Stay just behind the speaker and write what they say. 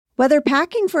Whether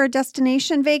packing for a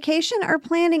destination vacation or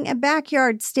planning a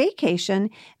backyard staycation,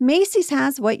 Macy's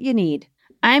has what you need.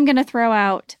 I'm going to throw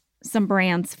out some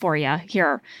brands for you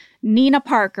here. Nina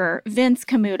Parker, Vince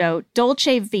Camuto,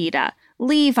 Dolce Vita,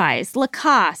 Levi's,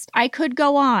 Lacoste. I could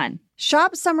go on.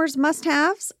 Shop summer's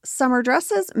must-haves, summer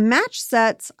dresses, match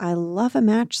sets. I love a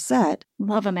match set.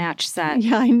 Love a match set.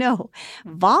 Yeah, I know.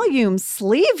 Volume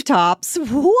sleeve tops.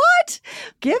 What?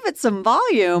 Give it some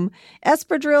volume.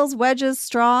 Espadrilles, wedges,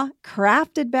 straw,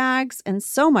 crafted bags, and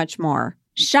so much more.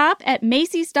 Shop at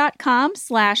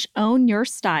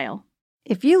Macys.com/ownyourstyle.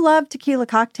 If you love tequila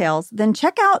cocktails, then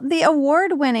check out the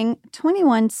award-winning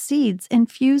 21 Seeds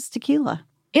Infused Tequila.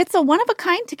 It's a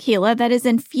one-of-a-kind tequila that is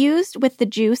infused with the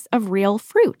juice of real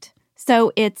fruit.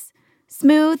 So it's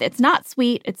smooth, it's not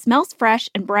sweet, it smells fresh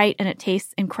and bright, and it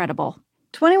tastes incredible.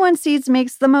 21 Seeds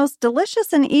makes the most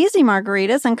delicious and easy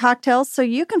margaritas and cocktails so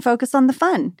you can focus on the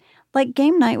fun, like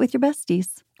game night with your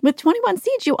besties. With 21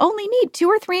 Seeds, you only need 2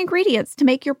 or 3 ingredients to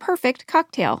make your perfect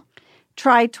cocktail.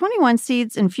 Try 21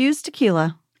 Seeds Infused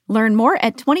Tequila. Learn more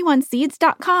at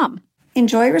 21seeds.com.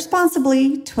 Enjoy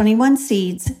responsibly. 21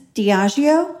 Seeds,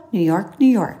 Diageo, New York, New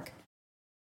York.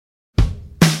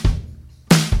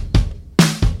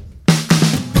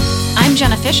 I'm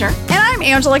Jenna Fisher. And I'm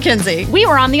Angela Kinsey. We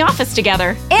were on The Office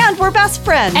together. And we're best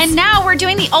friends. And now we're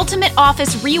doing the Ultimate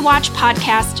Office Rewatch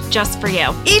podcast just for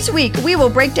you. Each week, we will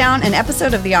break down an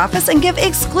episode of The Office and give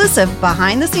exclusive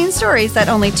behind-the-scenes stories that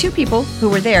only 2 people who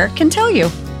were there can tell you.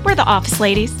 We're the Office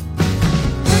ladies.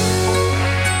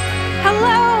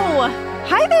 Hello.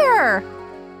 Hi there.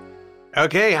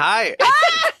 Okay, hi.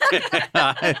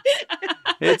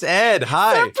 It's Ed.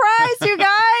 Hi. Surprise, you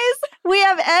guys. We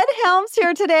have Ed Helms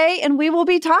here today, and we will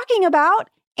be talking about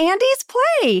Andy's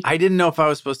play. I didn't know if I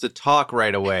was supposed to talk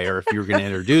right away or if you were going to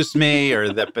introduce me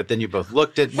or that, but then you both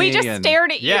looked at me. We just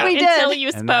stared at you until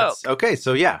you spoke. Okay,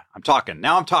 so yeah, I'm talking.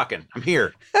 Now I'm talking. I'm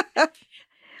here.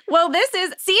 Well, this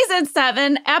is season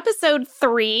 7, episode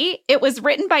 3. It was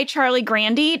written by Charlie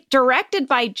Grandy, directed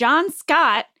by John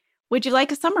Scott. Would you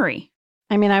like a summary?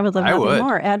 I mean, I would love nothing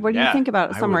more. Ed, what do you think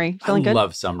about a summary? Feeling good? I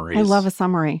love summaries. I love a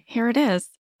summary. Here it is.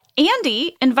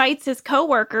 Andy invites his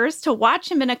coworkers to watch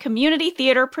him in a community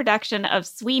theater production of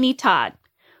Sweeney Todd,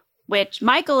 which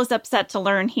Michael is upset to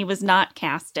learn he was not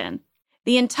cast in.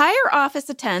 The entire office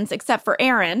attends except for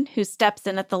Aaron, who steps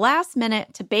in at the last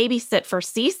minute to babysit for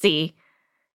Cece,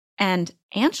 and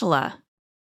Angela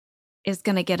is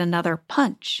going to get another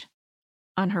punch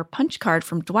on her punch card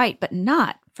from Dwight, but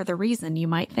not for the reason you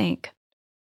might think.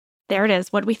 There it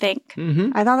is. What do we think?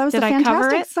 Mm-hmm. I thought that was a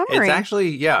fantastic summary. It's actually,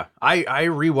 yeah. I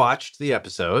rewatched the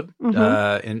episode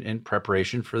in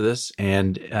preparation for this,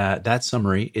 and that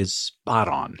summary is spot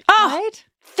on. Oh, right?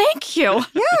 Thank you.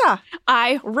 Yeah.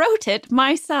 I wrote it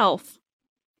myself.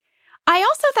 I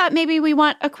also thought maybe we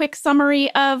want a quick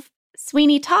summary of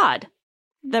Sweeney Todd,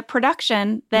 the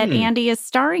production that Andy is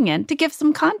starring in, to give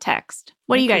some context.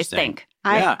 What do you guys think?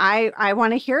 I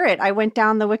want to hear it. I went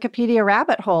down the Wikipedia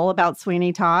rabbit hole about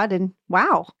Sweeney Todd, and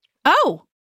wow. Oh,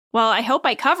 well, I hope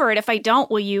I cover it. If I don't,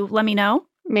 will you let me know?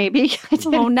 Maybe.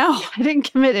 Oh, no. I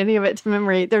didn't commit any of it to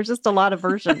memory. There's just a lot of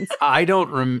versions. I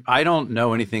don't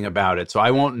know anything about it, so I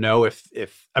won't know if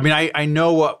I mean, I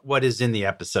know what is in the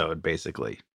episode,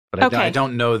 basically. But I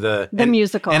don't know the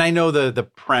musical. And I know the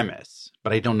premise,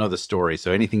 but I don't know the story.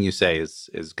 So anything you say is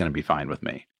going to be fine with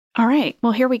me. All right.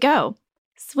 Well, here we go.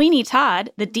 Sweeney Todd,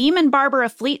 the Demon Barber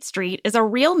of Fleet Street, is a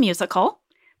real musical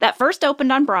that first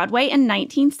opened on Broadway in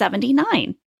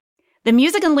 1979. The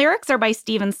music and lyrics are by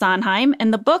Stephen Sondheim,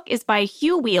 and the book is by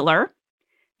Hugh Wheeler.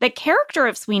 The character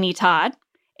of Sweeney Todd,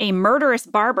 a murderous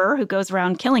barber who goes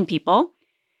around killing people,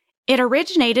 it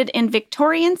originated in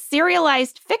Victorian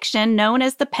serialized fiction known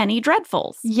as the Penny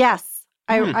Dreadfuls. Yes,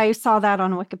 I saw that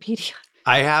on Wikipedia.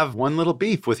 I have one little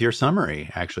beef with your summary,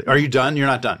 actually. Are you done? You're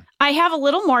not done. I have a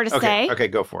little more to say. Okay,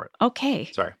 go for it. Okay.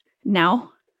 Sorry.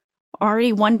 Now,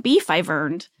 already one beef I've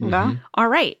earned. Mm-hmm. All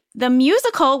right. The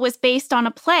musical was based on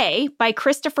a play by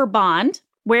Christopher Bond,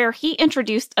 where he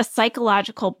introduced a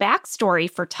psychological backstory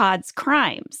for Todd's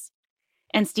crimes.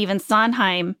 And Stephen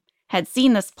Sondheim had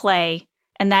seen this play,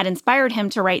 and that inspired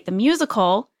him to write the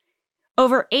musical.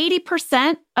 Over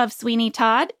 80% of Sweeney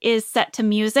Todd is set to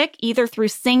music, either through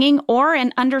singing or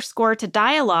an underscore to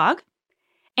dialogue.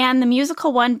 And the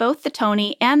musical won both the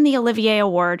Tony and the Olivier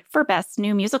Award for Best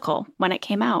New Musical when it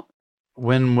came out.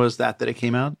 When was that it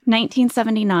came out?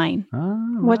 1979.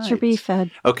 What's your beef,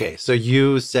 Ed? Okay, so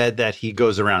you said that he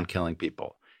goes around killing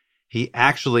people. He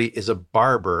actually is a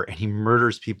barber, and he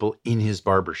murders people in his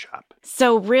barbershop.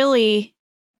 So really,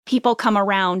 people come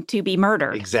around to be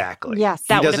murdered. Exactly. Yes.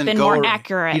 That would have been more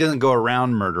accurate. He doesn't go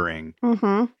around murdering.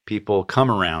 Mm-hmm. People come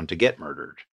around to get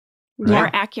murdered. Yeah. More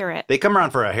accurate. They come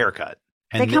around for a haircut.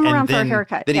 They come around for a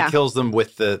haircut. Then he kills them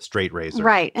with the straight razor.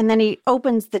 Right. And then he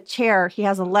opens the chair. He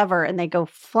has a lever and they go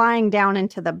flying down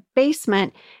into the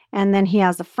basement. And then he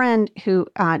has a friend who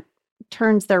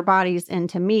turns their bodies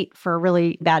into meat for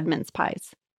really bad mince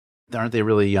pies. Aren't they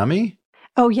really yummy?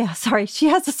 Oh, yeah. Sorry. She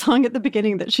has a song at the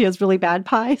beginning that she has really bad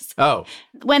pies. Oh.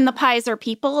 When the pies are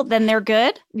people, then they're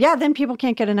good? Yeah. Then people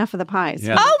can't get enough of the pies.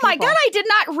 Yeah. Oh, my God. I did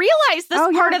not realize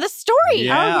this part of the story.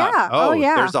 Yeah. Oh,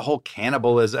 yeah. There's a whole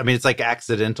cannibalism. I mean, it's like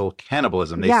accidental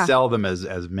cannibalism. They sell them as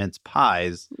mince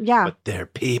pies. Yeah. But they're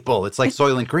people. It's like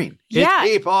Soylent Green. Yeah.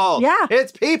 It's people. Yeah.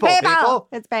 It's people.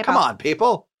 It's people. Come on,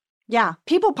 people. Yeah.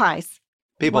 People pies.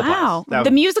 People wow. pies. The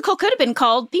musical could have been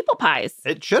called People Pies.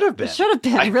 It should have been. It should have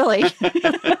been, really.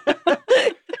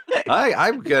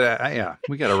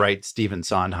 We gotta write Stephen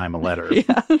Sondheim a letter.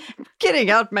 Yeah. Getting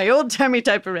out my old-timey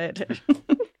typewriter.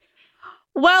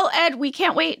 Well, Ed, we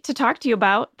can't wait to talk to you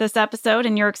about this episode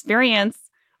and your experience.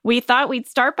 We thought we'd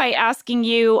start by asking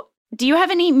you, do you have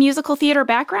any musical theater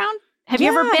background? Have you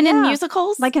ever been in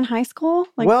musicals? Like in high school?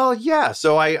 Well, yeah.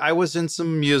 So I was in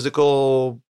some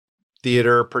musical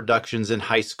theater productions in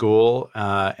high school.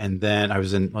 And then I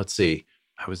was in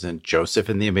Joseph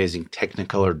and the Amazing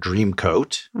Technicolor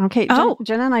Dreamcoat. Okay.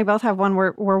 Jenna and I both have one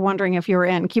we're wondering if you were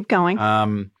in. Keep going.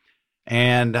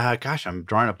 And gosh, I'm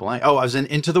drawing a blank. Oh, I was in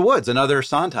Into the Woods, another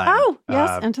Sondheim. Oh,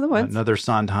 yes, Into the Woods. Another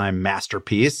Sondheim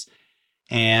masterpiece.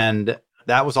 And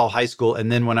that was all high school.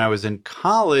 And then when I was in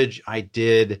college, I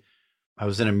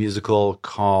was in a musical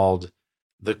called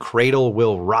The Cradle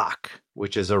Will Rock,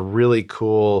 which is a really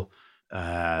cool,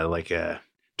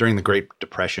 during the Great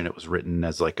Depression, it was written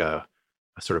as like a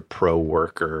sort of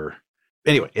pro-worker.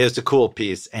 Anyway, it's a cool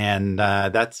piece. And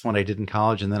that's what I did in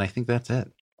college. And then I think that's it.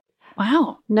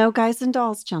 Wow. No Guys and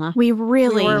Dolls, Jenna. We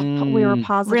really we were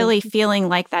positive. Really feeling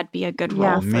like that'd be a good role.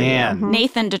 Yeah, for man. you.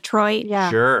 Nathan Detroit. Yeah.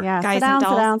 Sure. Yeah. Guys sit down, and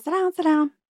Dolls. sit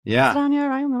down. Yeah. Sit down here.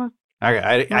 Right on the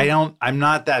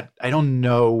I don't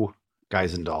know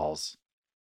Guys and Dolls.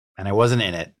 And I wasn't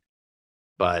in it,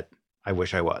 but I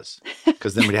wish I was,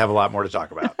 because then we'd have a lot more to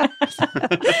talk about.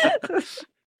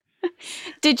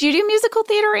 Did you do musical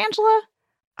theater, Angela?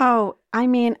 Oh, I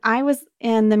mean, I was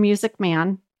in The Music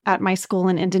Man at my school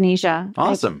in Indonesia.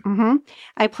 Awesome.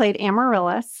 I played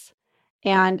Amaryllis,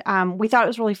 and we thought it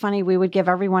was really funny. We would give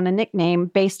everyone a nickname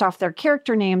based off their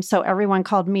character name, so everyone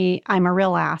called me I'm a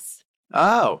real ass.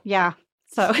 Oh. Yeah.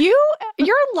 So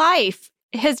your life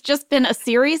has just been a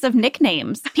series of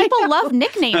nicknames. People love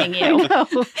nicknaming you. I know.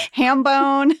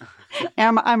 Hambone.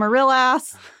 I'm a real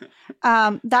ass.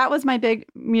 That was my big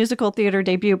musical theater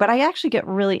debut, but I actually get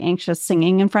really anxious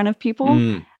singing in front of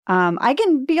people. I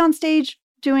can be on stage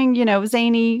doing,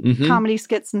 zany comedy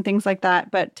skits and things like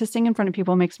that, but to sing in front of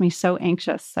people makes me so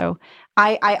anxious. So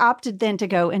I opted then to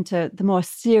go into the more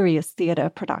serious theater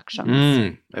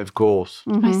productions. Of course.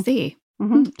 I see.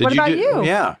 What about you?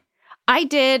 Yeah. I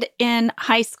did in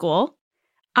high school.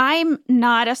 I'm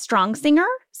not a strong singer,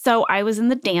 so I was in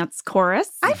the dance chorus.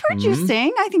 I've heard you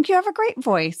sing. I think you have a great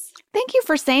voice. Thank you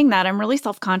for saying that. I'm really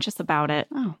self-conscious about it.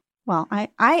 Oh, well,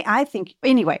 I think,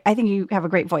 anyway, I think you have a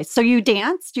great voice. So you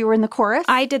danced, you were in the chorus?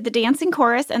 I did the dancing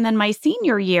chorus, and then my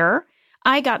senior year,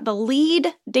 I got the lead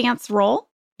dance role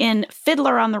in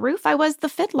Fiddler on the Roof. I was the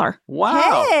fiddler.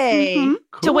 Wow. Hey!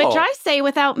 Cool. To which I say,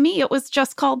 without me, it was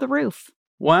just called The Roof.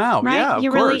 Wow. Right? Yeah, of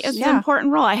course. Really, it's an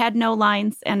important role. I had no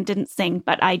lines and didn't sing,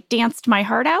 but I danced my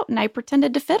heart out and I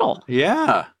pretended to fiddle.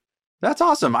 Yeah. That's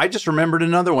awesome. I just remembered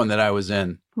another one that I was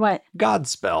in. What?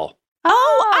 Godspell.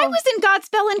 Oh, I was in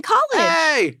Godspell in college.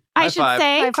 Hey! I should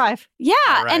say. High five. Yeah.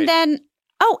 Right. And then,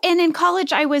 and in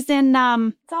college I was in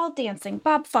It's All Dancing,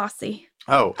 Bob Fosse.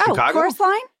 Oh, Chicago? Chorus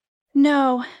line?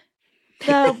 No.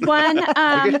 The one,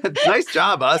 nice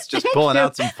job, us just pulling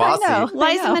out some Fosse.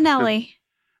 Liza Minnelli.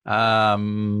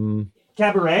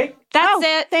 Cabaret? That's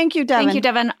it. Thank you, Devin. Thank you,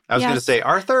 Devin. I was going to say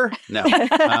Arthur. No.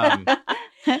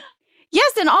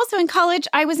 Yes, and also in college,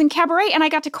 I was in cabaret and I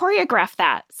got to choreograph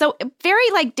that. So very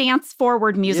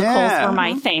dance-forward musicals were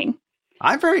my thing.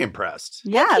 I'm very impressed.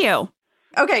 Yes. Thank you.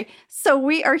 Okay, so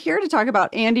we are here to talk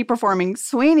about Andy performing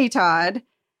Sweeney Todd.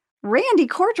 Randy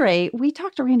Cordray, we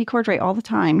talk to Randy Cordray all the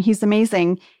time. He's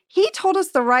amazing. He told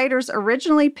us the writers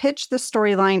originally pitched the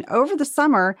storyline over the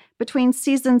summer between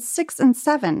seasons 6 and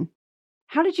 7.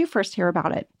 How did you first hear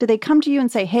about it? Did they come to you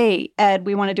and say, hey, Ed,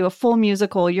 we want to do a full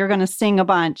musical. You're going to sing a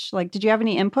bunch. Did you have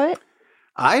any input?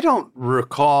 I don't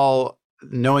recall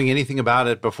knowing anything about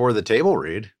it before the table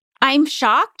read. I'm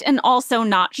shocked and also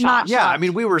not shocked. Yeah, I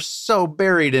mean, we were so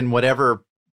buried in whatever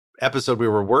episode we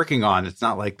were working on. It's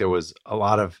not like there was a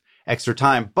lot of extra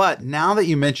time. But now that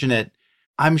you mention it,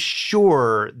 I'm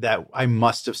sure that I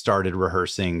must have started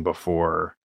rehearsing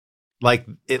before, like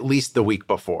at least the week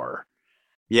before.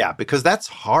 Yeah, because that's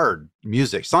hard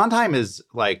music. Sondheim is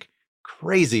like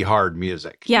crazy hard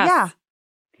music. Yes. Yeah.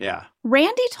 Yeah.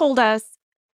 Randy told us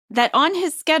that on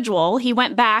his schedule, he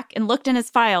went back and looked in his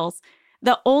files.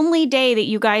 The only day that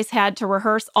you guys had to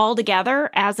rehearse all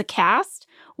together as a cast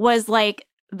was like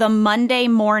the Monday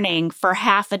morning for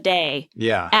half a day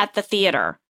Yeah. at the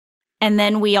theater. And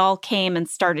then we all came and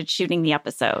started shooting the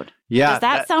episode. Yeah. Does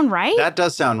that sound right? That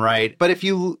does sound right. But if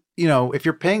if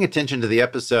you're paying attention to the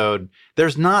episode,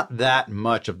 there's not that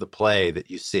much of the play that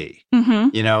you see.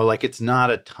 Mm-hmm. Like it's not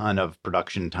a ton of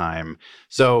production time.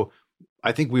 So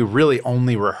I think we really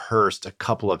only rehearsed a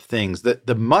couple of things.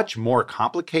 The much more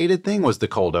complicated thing was the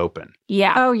cold open.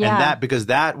 Yeah. Oh, yeah. And because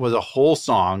that was a whole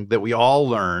song that we all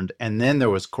learned. And then there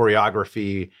was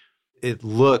choreography. It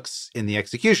looks, in the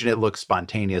execution, it looks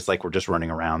spontaneous, like we're just running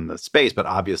around the space. But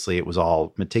obviously it was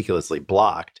all meticulously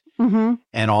blocked. Mm-hmm.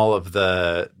 And all of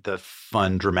the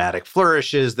fun dramatic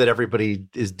flourishes that everybody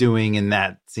is doing in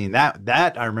that scene,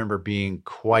 that I remember being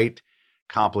quite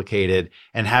complicated,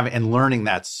 and learning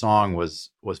that song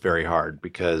was very hard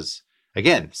because,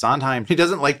 again, Sondheim, he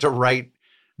doesn't like to write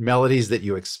melodies that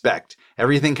you expect.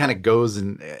 Everything kind of goes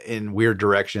in weird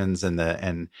directions,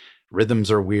 and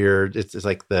rhythms are weird. It's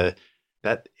like that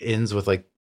ends with like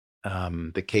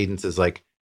the cadence is like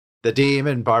the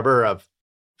demon barber of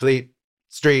Fleet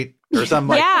Street or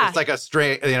something. Yeah. It's like a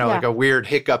straight, like a weird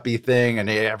hiccupy thing, and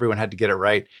everyone had to get it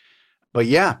right. But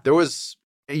yeah,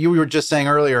 you were just saying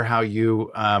earlier how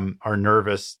you are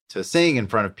nervous to sing in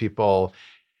front of people,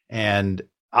 and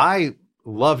I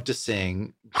love to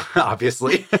sing.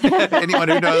 Obviously, anyone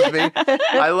who knows me,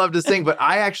 I love to sing, but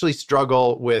I actually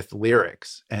struggle with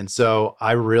lyrics, and so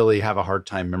I really have a hard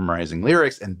time memorizing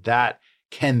lyrics, and that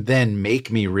can then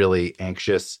make me really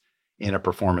anxious in a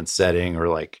performance setting, or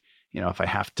like, if I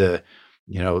have to,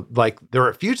 like there were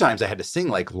a few times I had to sing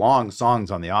like long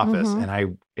songs on The Office, Mm-hmm.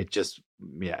 and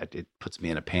it puts me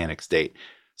in a panic state.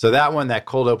 So that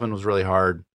cold open was really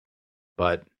hard,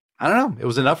 but I don't know. It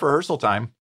was enough rehearsal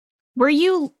time. Were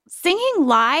you singing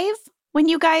live when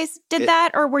you guys did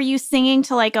that, or were you singing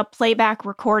to like a playback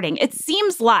recording? It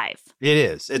seems live. It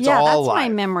is. It's Yeah, all that's live. my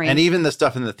memory. And even the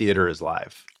stuff in the theater is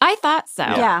live. I thought so.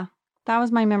 Yeah. That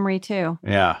was my memory too.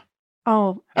 Yeah.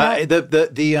 Oh,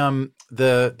 The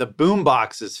boom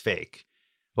box is fake.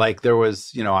 Like there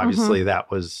was, obviously that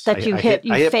was That you I hit-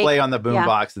 you hit fake- play on the boom yeah.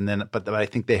 box, and then but I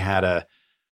think they had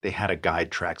a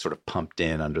guide track sort of pumped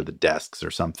in under the desks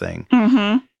or something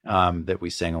Mm-hmm. that we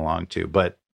sang along to.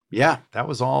 But yeah, that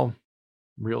was all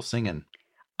real singing.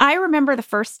 I remember the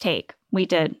first take we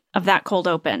did of that cold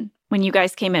open when you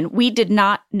guys came in. We did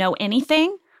not know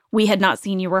anything. We had not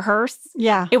seen you rehearse.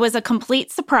 yeah. It was a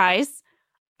complete surprise.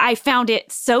 I found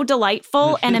it so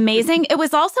delightful and amazing. It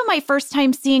was also my first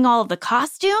time seeing all of the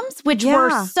costumes, which were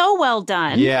Yeah. so well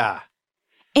done. Yeah.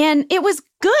 And it was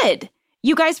good.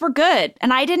 You guys were good.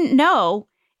 And I didn't know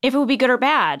if it would be good or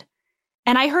bad.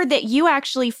 And I heard that you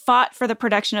actually fought for the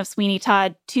production of Sweeney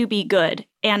Todd to be good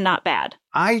and not bad.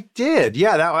 I did.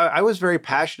 Yeah, I was very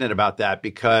passionate about that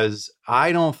because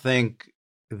I don't think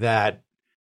that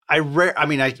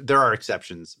there are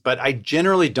exceptions, but I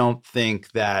generally don't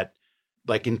think that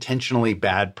like intentionally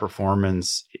bad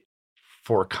performance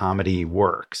for comedy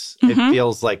works. It Mhm.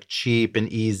 feels like cheap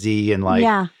and easy and like,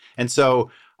 yeah. and so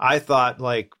I thought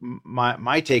like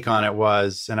my take on it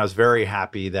was, and I was very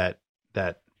happy that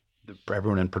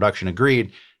everyone in production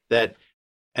agreed but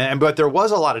there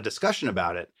was a lot of discussion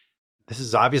about it. This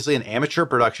is obviously an amateur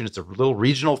production. It's a little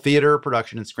regional theater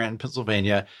production in Scranton,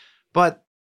 Pennsylvania, but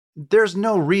there's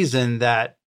no reason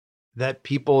that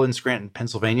people in Scranton,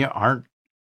 Pennsylvania aren't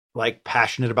like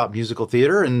passionate about musical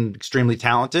theater and extremely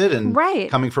talented and Right.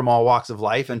 coming from all walks of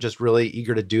life and just really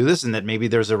eager to do this. And that maybe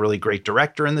there's a really great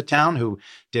director in the town who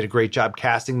did a great job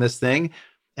casting this thing.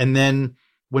 And then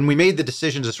when we made the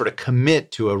decision to sort of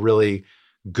commit to a really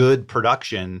good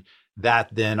production, that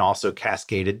then also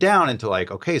cascaded down into like,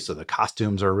 okay, so the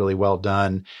costumes are really well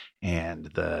done and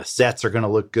the sets are going to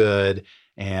look good.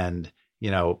 And,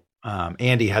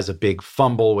 Andy has a big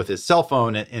fumble with his cell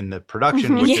phone in the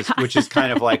production, Mhm. which is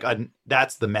kind of like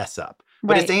that's the mess up.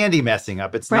 But Right. it's Andy messing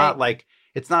up. It's Right. not like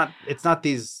it's not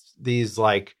these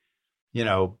like,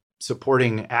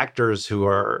 supporting actors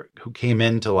who came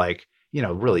in to like,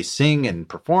 really sing and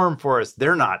perform for us.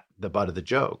 They're not the butt of the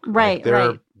joke. Right, Like,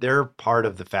 right. they're part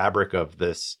of the fabric of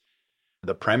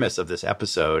the premise of this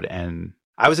episode. And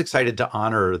I was excited to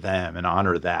honor them and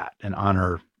honor that and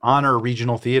honor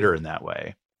regional theater in that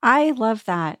way. I love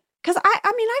that. Because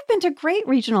I mean, I've been to great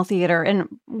regional theater, and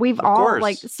we've Of all course.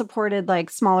 like supported like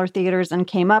smaller theaters and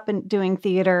came up and doing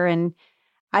theater. And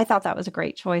I thought that was a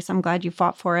great choice. I'm glad you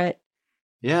fought for it.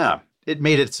 Yeah. It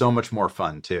made it so much more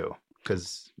fun too.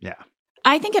 Because, yeah.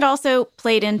 I think it also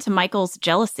played into Michael's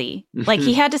jealousy. Like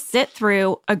he had to sit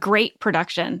through a great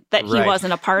production that he Right.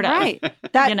 wasn't a part of. Right.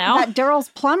 That, You know? that Daryl's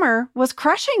plumber was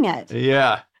crushing it,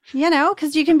 Yeah.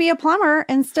 because you can be a plumber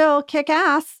and still kick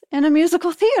ass in a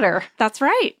musical theater. That's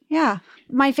right. Yeah.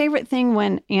 My favorite thing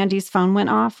when Andy's phone went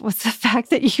off was the fact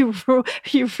that you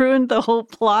ruined the whole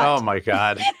plot. Oh my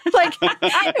God. Like,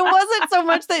 it wasn't so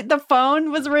much that the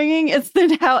phone was ringing, it's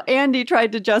then how Andy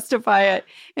tried to justify it.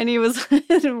 And he was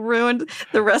ruined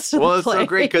the rest of Well, the it's play. so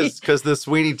great because the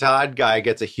Sweeney Todd guy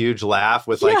gets a huge laugh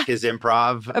with like his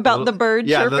improv About the bird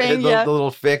chirping, the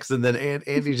little fix, and then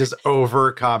Andy just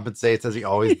overcompensates as he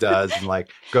always does, and like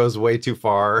goes way too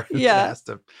far. Yeah.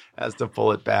 has to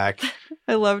pull it back.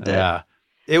 I loved it. Yeah,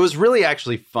 it was really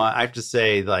actually fun. I have to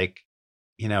say, like,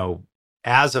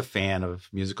 as a fan of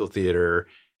musical theater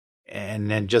and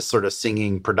then just sort of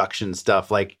singing production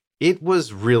stuff, like it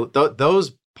was real.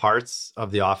 Those parts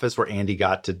of The Office where Andy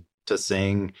got to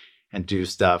sing and do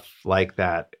stuff like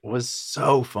that was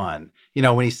so fun.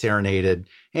 When he serenaded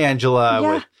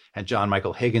Angela and John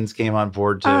Michael Higgins came on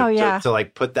board to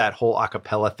like put that whole a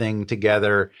cappella thing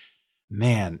together.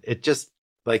 Man, it just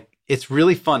like, it's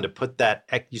really fun to put that,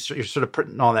 you're sort of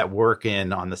putting all that work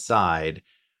in on the side,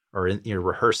 or you're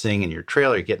rehearsing in your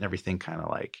trailer, you're getting everything kind of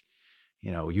like,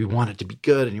 you want it to be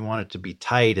good and you want it to be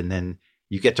tight. And then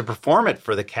you get to perform it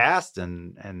for the cast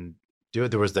and do it.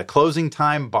 There was the closing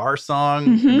time bar song.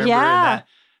 Mhm. Remember? Yeah.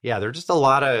 And there are just a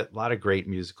lot of great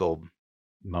musical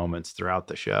moments throughout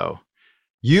the show.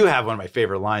 You have one of my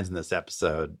favorite lines in this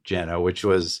episode, Jenna, which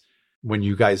was when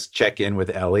you guys check in with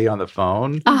Ellie on the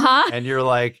phone and you're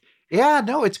like, yeah,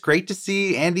 no, it's great to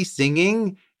see Andy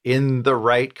singing in the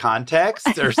right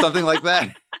context or something like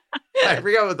that. I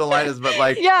forget what the line is, but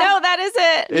like, No, that is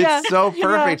it. it's so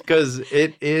perfect because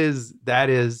it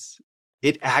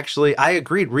actually, I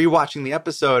agreed. Rewatching the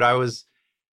episode, I was,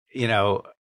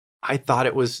 I thought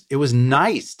it was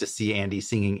nice to see Andy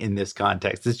singing in this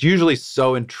context. It's usually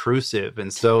so intrusive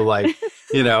and so like,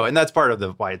 and that's part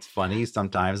of why it's funny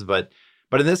sometimes. But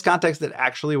in this context, it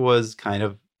actually was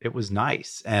it was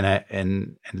nice, and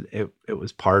it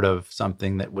was part of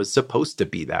something that was supposed to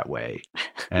be that way,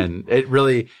 and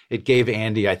it gave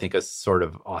Andy, I think, a sort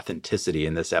of authenticity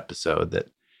in this episode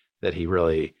that he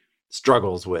really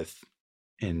struggles with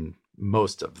in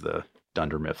most of the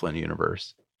Dunder Mifflin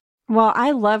universe. Well,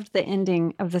 I loved the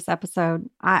ending of this episode.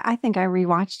 I think I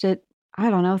rewatched it, I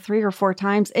don't know, 3 or 4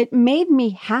 times. It made me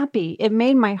happy. It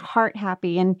made my heart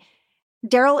happy. And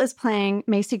Daryl is playing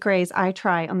Macy Gray's I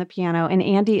Try on the piano, and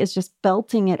Andy is just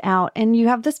belting it out. And you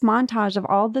have this montage of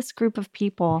all this group of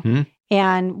people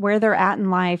and where they're at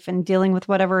in life and dealing with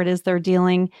whatever it is they're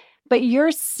dealing. But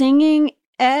you're singing,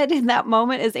 Ed, in that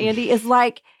moment as Andy is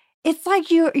like, it's like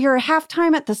you're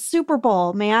halftime at the Super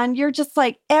Bowl, man. You're just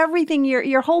like everything,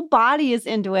 your whole body is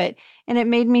into it. And it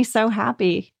made me so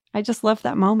happy. I just loved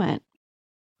that moment.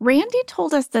 Randy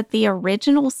told us that the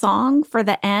original song for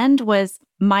the end was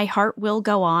My Heart Will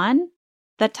Go On,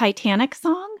 the Titanic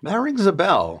song. That rings a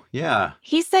bell. Yeah.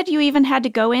 He said you even had to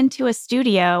go into a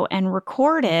studio and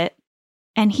record it.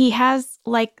 And he has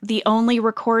like the only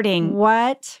recording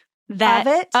What?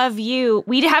 of you.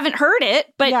 We haven't heard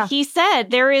it, but Yeah. he said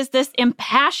there is this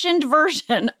impassioned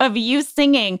version of you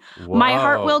singing My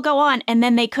Heart Whoa. Will Go On. And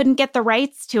then they couldn't get the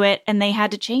rights to it and they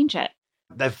had to change it.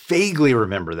 I vaguely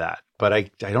remember that, but I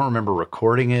don't remember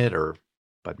recording it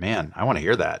but man, I want to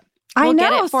hear that. We'll I know,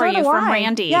 get it for so you do from I.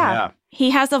 Randy. Yeah.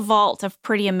 He has a vault of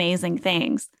pretty amazing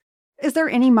things. Is there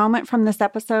any moment from this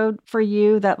episode for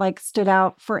you that like stood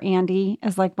out for Andy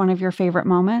as like one of your favorite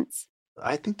moments?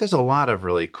 I think there's a lot of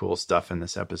really cool stuff in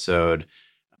this episode.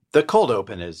 The cold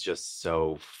open is just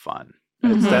so fun.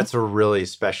 Mhm. That's a really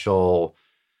special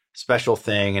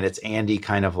thing. And it's Andy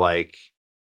kind of like,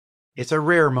 it's a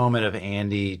rare moment of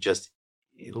Andy just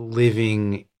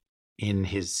living in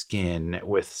his skin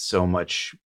with so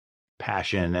much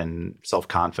passion and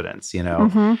self-confidence,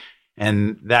 Mhm.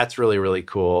 and that's really, really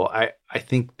cool. I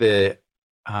think I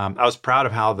was proud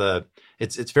of how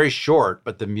it's very short,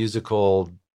 but the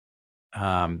musical,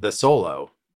 the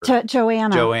solo,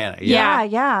 Joanna. Yeah.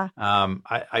 Yeah.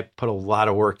 I put a lot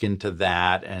of work into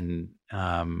that and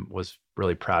was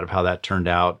really proud of how that turned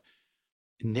out.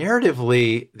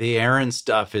 Narratively, the Aaron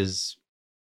stuff is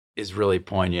really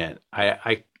poignant.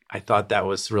 I thought that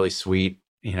was really sweet.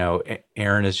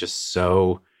 Aaron is just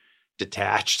so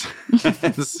detached,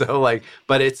 and so like,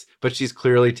 but she's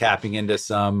clearly tapping into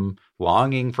some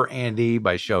longing for Andy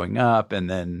by showing up, and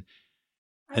then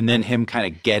him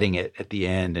kind of getting it at the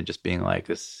end and just being like,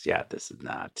 this is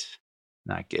not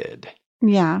good.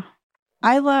 Yeah.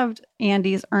 I loved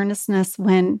Andy's earnestness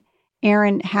when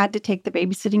Aaron had to take the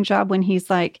babysitting job, when he's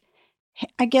like, hey,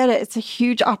 I get it. It's a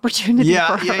huge opportunity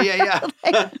for her. Yeah.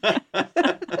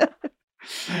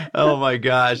 Oh my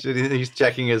gosh. And he's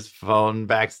checking his phone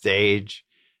backstage.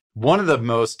 One of the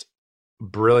most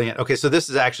brilliant. Okay, so this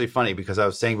is actually funny because I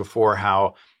was saying before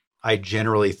how I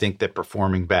generally think that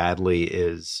performing badly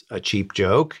is a cheap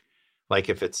joke. Like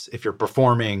if you're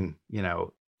performing, in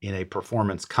a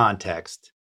performance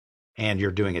context and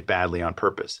you're doing it badly on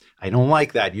purpose. I don't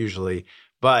like that usually,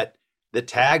 but the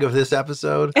tag of this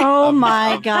episode oh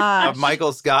my gosh, of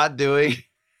Michael Scott doing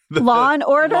Law and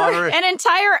Order, an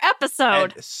entire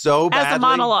episode so badly, as a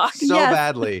monologue. So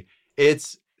badly.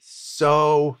 It's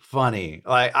so funny.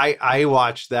 Like I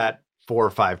watched that 4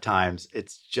 or 5 times.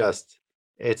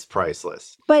 It's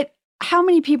priceless. But how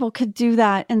many people could do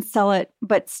that and sell it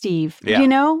but Steve?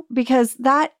 Yeah. Because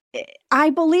I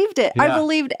believed it. Yeah. I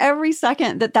believed every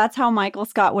second that that's how Michael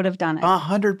Scott would have done it.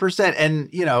 100%. And,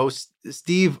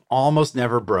 Steve almost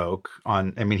never broke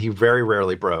he very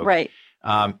rarely broke. Right.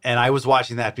 And I was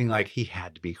watching that being like, he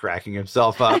had to be cracking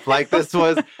himself up. Like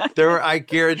I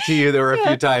guarantee you there were a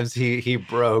few times he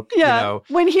broke,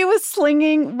 When he was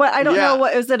slinging, I don't know,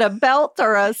 was it a belt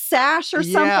or a sash or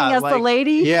something as the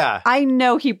lady? Yeah. I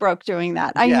know he broke doing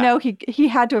that. I know he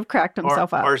had to have cracked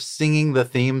himself up. Or singing the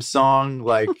theme song,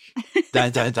 like,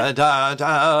 dun, dun, dun, dun,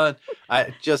 dun.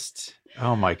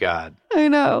 Oh my God. I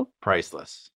know.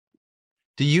 Priceless.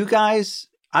 Do you guys,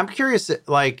 I'm curious,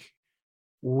 like,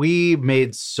 we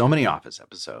made so many Office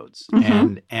episodes,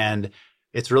 and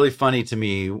it's really funny to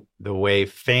me the way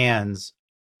fans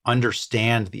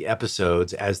understand the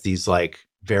episodes as these like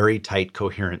very tight,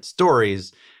 coherent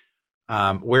stories.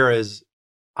 Whereas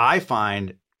I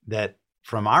find that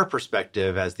from our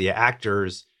perspective as the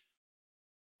actors,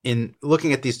 in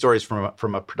looking at these stories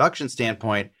from a production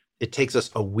standpoint, it takes us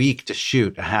a week to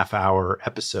shoot a half-hour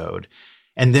episode,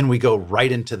 and then we go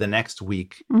right into the next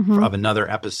week of another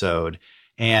episode.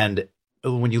 And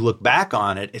when you look back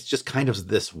on it, it's just kind of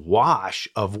this wash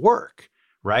of work,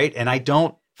 right? And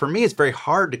for me, it's very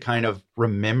hard to kind of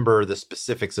remember the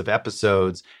specifics of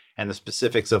episodes and the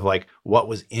specifics of like what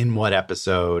was in what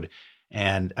episode.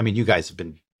 And I mean, you guys have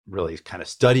been really kind of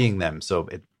studying them, so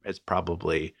it's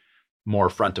probably more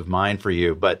front of mind for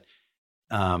you. But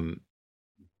I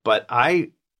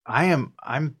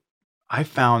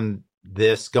found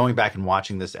this going back and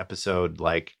watching this episode,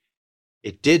 like,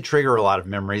 it did trigger a lot of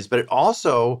memories, but it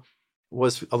also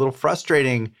was a little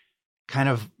frustrating kind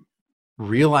of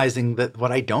realizing that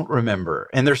what I don't remember.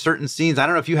 And there's certain scenes, I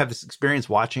don't know if you have this experience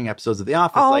watching episodes of The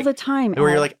Office. All the time. Where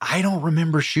you're like, I don't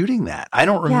remember shooting that. I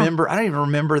don't even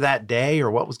remember that day or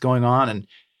what was going on. And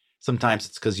sometimes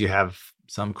it's because you have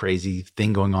some crazy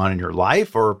thing going on in your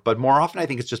life, but more often I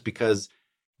think it's just because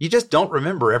you just don't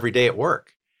remember every day at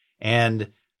work.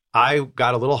 And I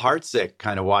got a little heartsick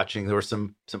kind of watching. There were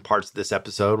some parts of this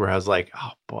episode where I was like,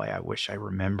 oh boy, I wish I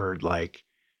remembered, like,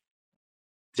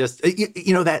 just,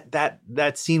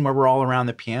 that scene where we're all around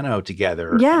the piano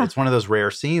together. Yeah. And it's one of those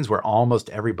rare scenes where almost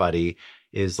everybody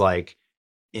is like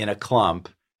in a clump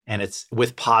and it's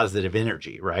with positive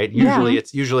energy, right?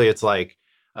 Usually it's like,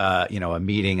 a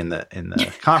meeting in the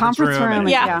conference room. And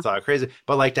it's all crazy.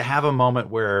 But like to have a moment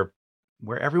where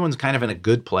everyone's kind of in a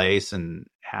good place and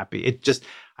happy.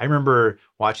 I remember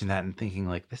watching that and thinking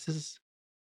like, this is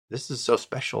so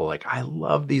special. Like, I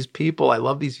love these people. I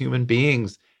love these human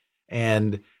beings.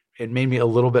 And it made me a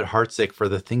little bit heartsick for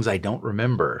the things I don't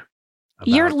remember.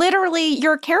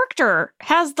 Your character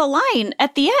has the line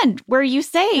at the end where you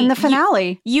say in the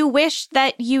finale, you wish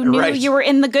that you knew you were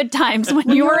in the good times when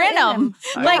you were in them.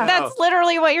 Like, that's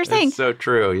literally what you're saying. It's so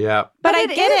true. Yeah. But I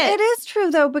get it. It is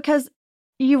true though, because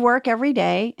you work every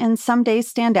day and some days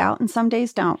stand out and some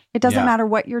days don't. It doesn't matter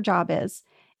what your job is.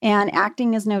 And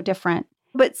acting is no different.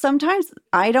 But sometimes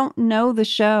I don't know the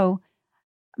show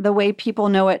the way people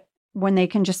know it when they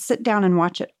can just sit down and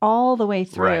watch it all the way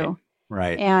through.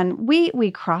 Right. And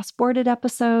we cross-boarded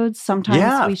episodes.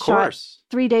 Sometimes we shot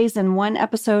 3 days in one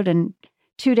episode and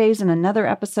 2 days in another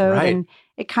episode. Right. And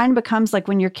it kind of becomes like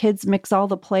when your kids mix all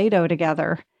the Play-Doh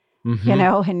together,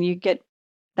 and you get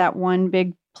that one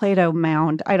big Play-Doh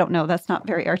mound. I don't know. That's not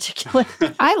very articulate.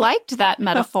 I liked that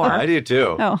metaphor. I do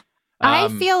too. Oh. I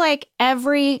feel like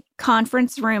every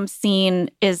conference room scene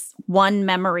is one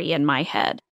memory in my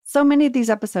head. So many of these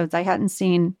episodes I hadn't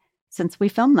seen since we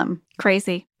filmed them.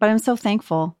 Crazy. But I'm so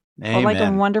thankful. Amen. What like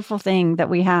a wonderful thing that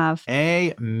we have.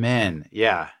 Amen.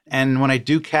 Yeah. And when I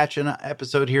do catch an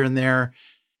episode here and there,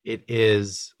 it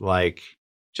is like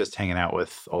just hanging out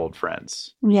with old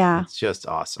friends. Yeah. It's just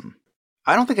awesome.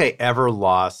 I don't think I ever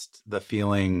lost the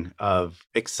feeling of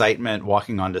excitement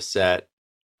walking onto set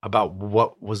about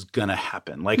what was going to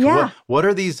happen. Like, what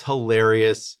are these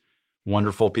hilarious,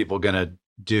 wonderful people going to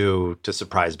do to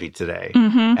surprise me today?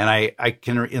 Mm-hmm. And I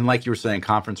can, in like you were saying,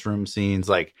 conference room scenes,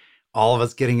 like all of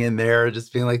us getting in there,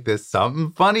 just feeling like this,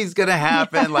 something funny's going to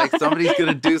happen. Like somebody's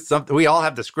going to do something. We all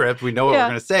have the script. We know what we're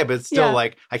going to say, but it's still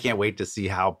like, I can't wait to see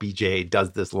how BJ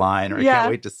does this line, or I can't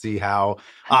wait to see how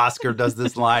Oscar does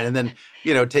this line. And then,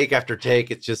 you know, take after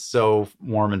take, it's just so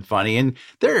warm and funny. And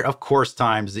there are, of course,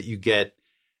 times that you get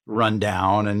run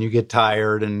down and you get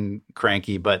tired and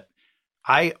cranky, but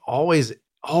I always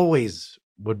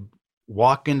would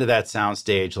walk into that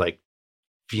soundstage like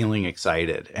feeling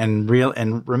excited and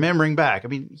remembering back. I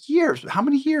mean, how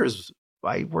many years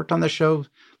I worked on the show?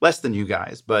 Less than you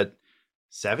guys, but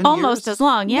 7 years? Almost as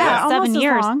long. Yeah, 7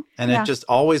 years. And it just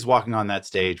always walking on that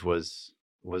stage was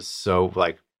so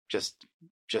like just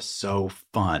so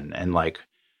fun, and like,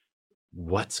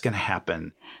 what's going to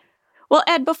happen? Well,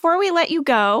 Ed, before we let you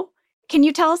go, can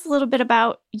you tell us a little bit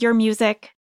about your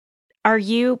music? Are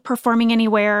you performing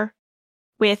anywhere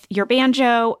with your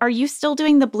banjo? Are you still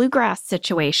doing the Bluegrass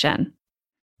Situation?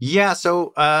 Yeah,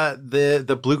 so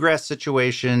the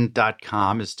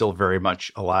bluegrasssituation.com is still very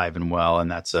much alive and well,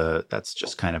 and that's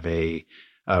just kind of a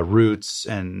roots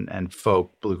and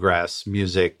folk bluegrass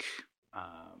music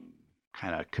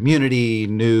kind of community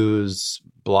news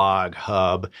blog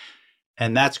hub,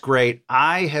 and that's great.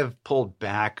 I have pulled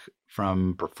back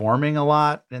from performing a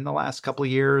lot in the last couple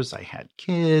of years. I had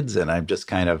kids, and I'm just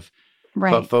kind of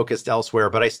focused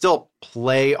elsewhere, but I still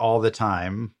play all the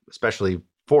time, especially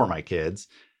for my kids,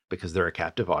 because they're a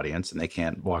captive audience and they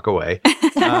can't walk away.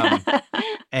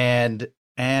 And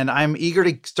I'm eager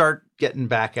to start getting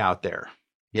back out there.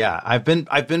 Yeah, I've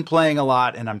been playing a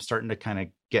lot, and I'm starting to kind of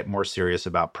get more serious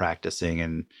about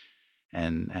practicing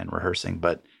and rehearsing,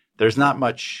 but there's not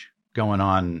much going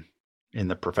on in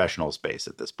the professional space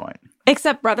at this point.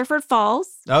 Except Rutherford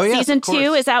Falls. Oh, yes, Season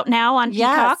 2 is out now on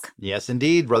Peacock. Yes,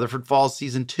 indeed. Rutherford Falls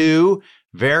Season 2.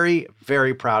 Very,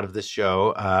 very proud of this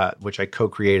show, which I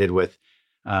co-created with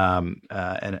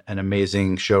an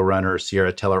amazing showrunner,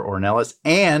 Sierra Teller Ornelas,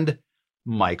 and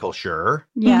Michael Schur.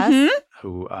 Yes. Mm-hmm.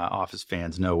 Who Office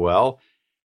fans know well.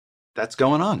 That's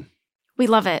going on. We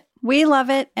love it. We love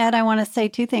it. Ed, I want to say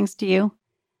 2 things to you.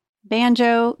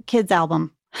 Banjo Kids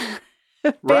album.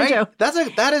 Right?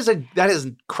 That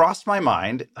has crossed my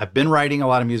mind. I've been writing a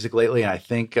lot of music lately, and I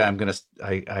think I'm going to,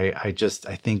 I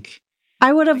think.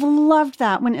 I would have loved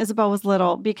that when Isabel was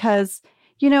little, because,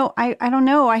 you know, I don't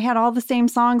know. I had all the same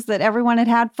songs that everyone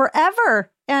had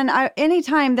forever. And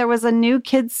anytime there was a new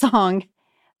kids song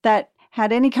that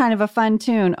had any kind of a fun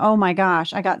tune, oh my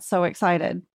gosh, I got so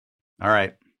excited. All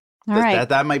right.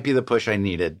 That might be the push I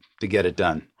needed to get it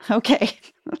done. Okay.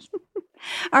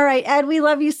 All right, Ed, we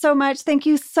love you so much. Thank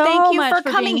you so much Thank you for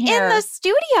coming in the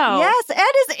studio. Yes,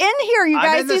 Ed is in here, you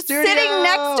guys. He's sitting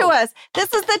next to us.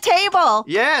 This is the table.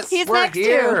 Yes, he's we're next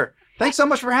here. Thanks so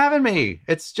much for having me.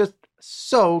 It's just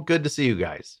so good to see you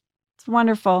guys. It's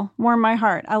wonderful. Warm my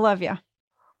heart. I love you.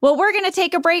 Well, we're going to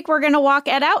take a break. We're going to walk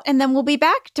Ed out, and then we'll be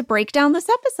back to break down this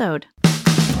episode.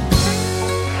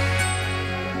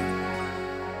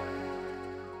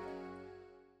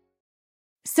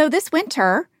 So this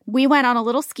winter, we went on a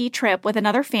little ski trip with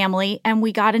another family, and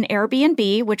we got an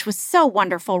Airbnb, which was so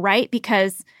wonderful, right?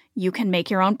 Because you can make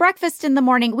your own breakfast in the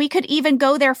morning. We could even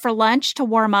go there for lunch to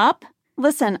warm up.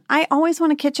 Listen, I always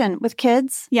want a kitchen with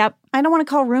kids. Yep. I don't want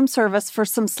to call room service for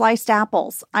some sliced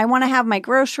apples. I want to have my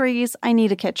groceries. I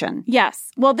need a kitchen.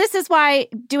 Yes. Well, this is why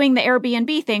doing the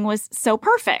Airbnb thing was so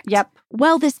perfect. Yep.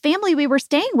 Well, this family we were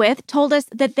staying with told us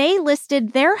that they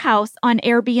listed their house on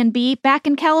Airbnb back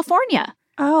in California.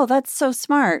 Oh, that's so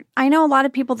smart. I know a lot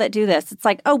of people that do this. It's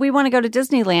like, oh, we want to go to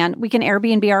Disneyland. We can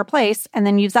Airbnb our place and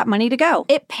then use that money to go.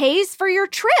 It pays for your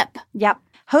trip. Yep.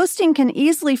 Hosting can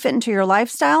easily fit into your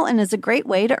lifestyle and is a great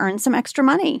way to earn some extra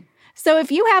money. So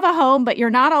if you have a home, but you're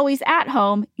not always at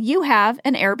home, you have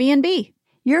an Airbnb.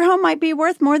 Your home might be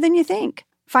worth more than you think.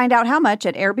 Find out how much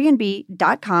at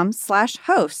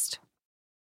airbnb.com/host.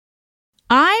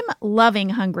 I'm loving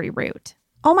Hungry Root.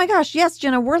 Oh my gosh, yes,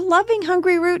 Jenna, we're loving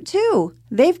Hungry Root too.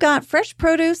 They've got fresh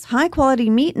produce, high-quality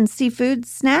meat and seafood,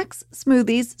 snacks,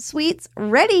 smoothies, sweets,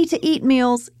 ready-to-eat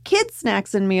meals, kids'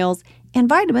 snacks and meals, and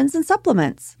vitamins and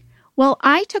supplements. Well,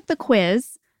 I took the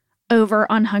quiz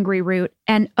over on Hungry Root,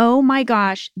 and oh my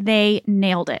gosh, they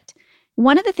nailed it.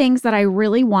 One of the things that I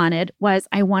really wanted was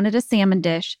I wanted a salmon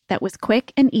dish that was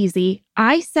quick and easy.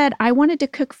 I said I wanted to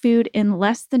cook food in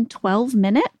less than 12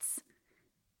 minutes.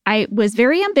 I was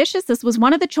very ambitious. This was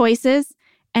one of the choices.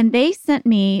 And they sent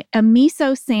me a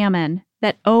miso salmon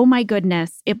that, oh my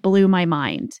goodness, it blew my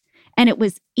mind. And it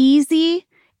was easy.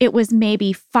 It was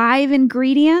maybe 5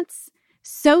 ingredients.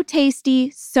 So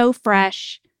tasty, so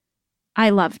fresh. I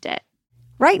loved it.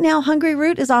 Right now, Hungry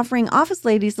Root is offering Office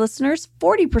Ladies listeners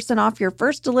 40% off your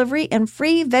first delivery and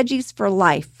free veggies for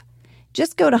life.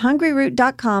 Just go to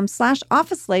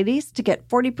hungryroot.com/officeladies to get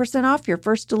 40% off your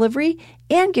first delivery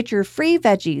and get your free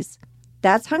veggies.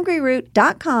 That's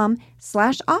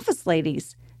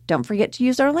hungryroot.com/officeladies. Don't forget to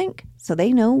use our link so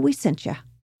they know we sent you.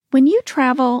 When you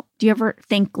travel, do you ever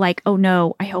think like, oh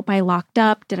no, I hope I locked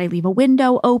up? Did I leave a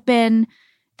window open?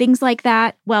 Things like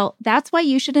that. Well, that's why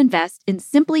you should invest in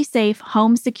SimpliSafe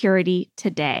Home Security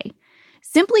today.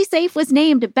 SimpliSafe was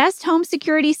named Best Home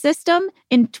Security System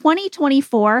in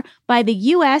 2024 by the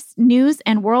U.S. News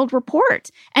and World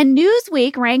Report, and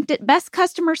Newsweek ranked it Best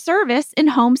Customer Service in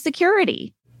Home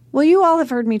Security. Well, you all have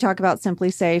heard me talk about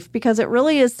SimpliSafe because it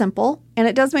really is simple and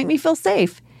it does make me feel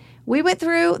safe. We went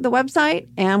through the website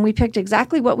and we picked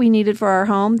exactly what we needed for our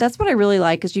home. That's what I really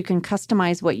like, is you can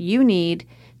customize what you need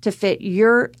to fit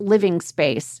your living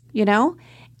space, you know?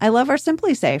 I love our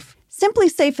SimpliSafe.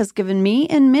 SimpliSafe has given me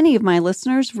and many of my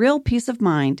listeners real peace of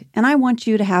mind, and I want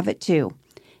you to have it too.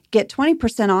 Get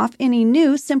 20% off any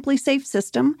new SimpliSafe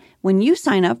system when you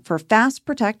sign up for Fast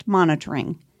Protect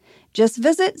monitoring. Just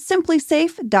visit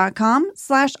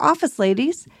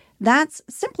simplisafe.com/officeladies. That's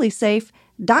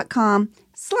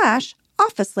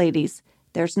simplisafe.com/officeladies.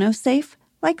 There's no safe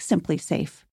like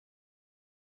SimpliSafe.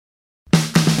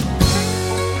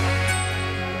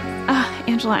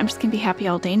 Angela, I'm just going to be happy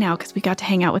all day now because we got to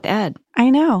hang out with Ed.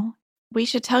 I know. We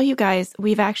should tell you guys,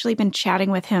 we've actually been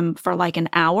chatting with him for like an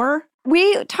hour.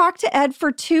 We talked to Ed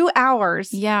for 2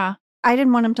 hours. Yeah. I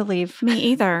didn't want him to leave. Me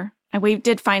either. And we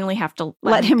did finally have to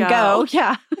let him go.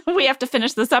 Yeah. We have to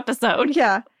finish this episode.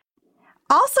 Yeah.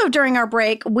 Also, during our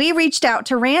break, we reached out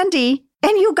to Randy.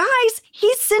 And you guys,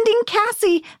 he's sending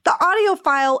Cassie the audio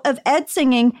file of Ed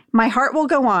singing My Heart Will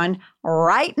Go On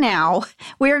right now.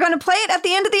 We are going to play it at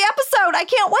the end of the episode. I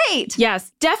can't wait.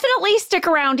 Yes, definitely stick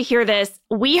around to hear this.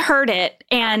 We heard it,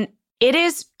 and it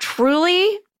is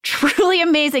truly, truly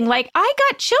amazing. Like, I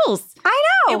got chills. I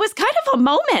know. It was kind of a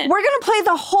moment. We're going to play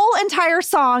the whole entire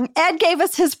song. Ed gave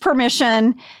us his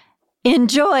permission.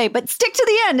 Enjoy, but stick to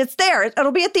the end. It's there.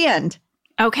 It'll be at the end.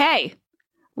 Okay.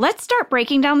 Let's start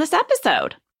breaking down this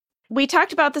episode. We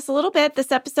talked about this a little bit.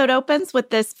 This episode opens with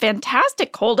this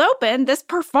fantastic cold open. This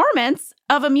performance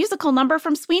of a musical number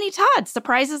from Sweeney Todd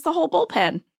surprises the whole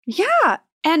bullpen. Yeah.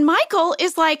 And Michael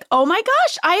is like, oh my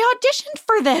gosh, I auditioned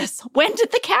for this. When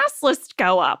did the cast list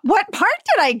go up? What part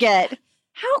did I get?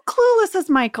 How clueless is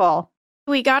Michael?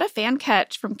 We got a fan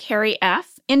catch from Carrie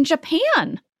F. in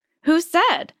Japan, who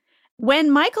said,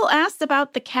 when Michael asked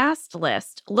about the cast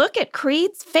list, look at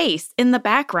Creed's face in the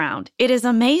background. It is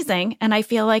amazing, and I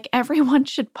feel like everyone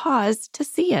should pause to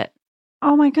see it.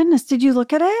 Oh my goodness, did you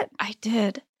look at it? I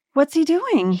did. What's he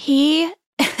doing?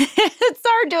 It's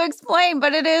hard to explain,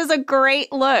 but it is a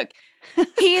great look.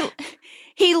 He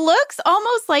looks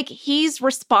almost like he's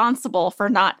responsible for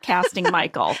not casting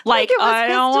Michael. Like I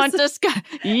don't want this guy.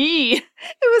 It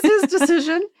was his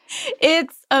decision.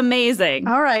 It's amazing.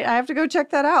 All right, I have to go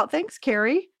check that out. Thanks,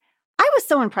 Carrie. I was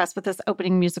so impressed with this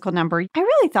opening musical number. I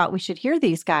really thought we should hear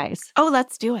these guys. Oh,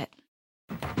 let's do it.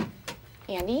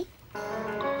 Andy?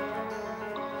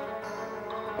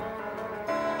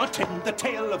 Attend the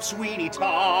tale of Sweeney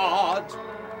Todd.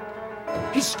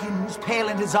 His skin was pale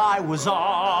and his eye was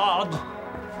odd.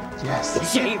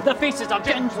 Yes. He gave the faces of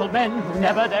gentlemen who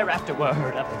never thereafter were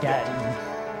heard of again.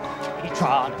 He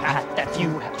trod a path that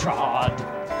few have trod.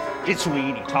 It's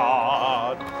Sweeney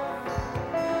Todd,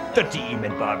 the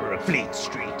demon barber of Fleet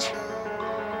Street.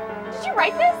 Did you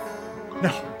write this? No.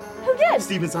 Who did?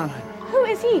 Stephen Sondheim. Who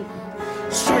is he?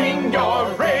 Swing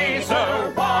your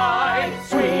razor wide,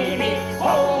 Sweeney,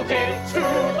 hold it to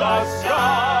the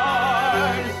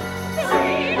skies.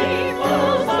 Sweeney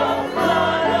flows the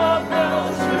blood of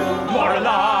those who are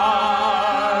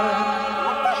alive.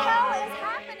 What the hell is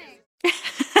happening?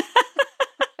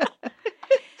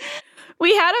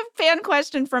 We had a fan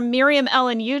question from Miriam L.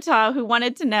 in Utah who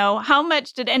wanted to know how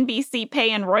much did NBC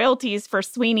pay in royalties for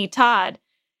Sweeney Todd?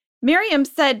 Miriam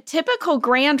said typical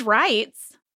grand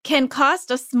rights can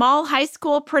cost a small high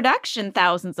school production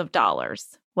thousands of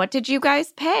dollars. What did you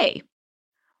guys pay?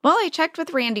 Well, I checked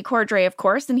with Randy Cordray, of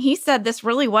course, and he said this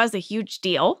really was a huge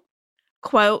deal.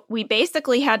 Quote, we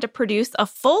basically had to produce a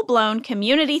full-blown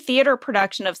community theater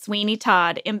production of Sweeney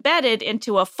Todd embedded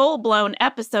into a full-blown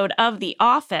episode of The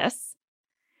Office,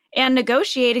 and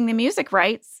negotiating the music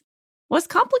rights was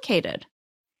complicated.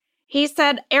 He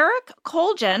said Eric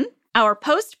Colgan, our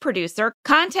post-producer,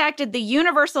 contacted the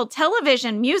Universal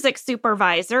Television music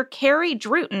supervisor, Carrie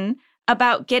Druten,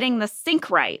 about getting the sync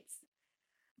rights.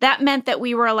 That meant that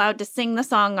we were allowed to sing the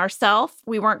song ourselves.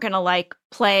 We weren't going to,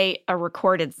 play a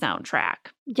recorded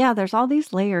soundtrack. Yeah, there's all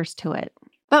these layers to it.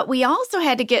 But we also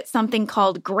had to get something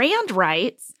called grand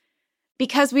rights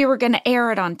because we were going to air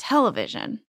it on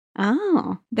television.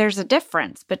 Oh. There's a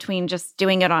difference between just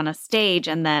doing it on a stage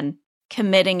and then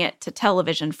committing it to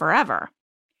television forever.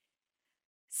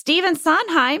 Stephen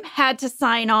Sondheim had to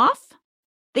sign off.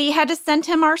 They had to send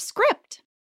him our script.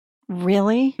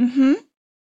 Really? Mm-hmm.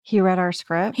 He read our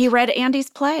script? He read Andy's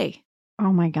play.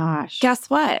 Oh, my gosh. Guess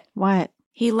what? What?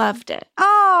 He loved it.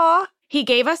 Aw. He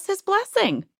gave us his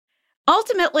blessing.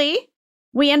 Ultimately,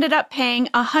 we ended up paying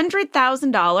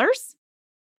 $100,000,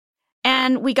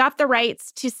 and we got the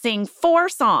rights to sing 4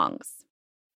 songs.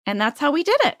 And that's how we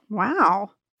did it.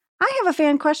 Wow. I have a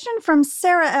fan question from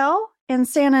Sarah L. in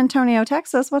San Antonio,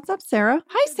 Texas. What's up, Sarah?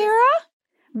 Hi, Sarah.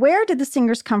 Where did the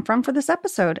singers come from for this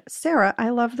episode? Sarah, I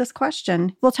love this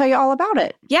question. We'll tell you all about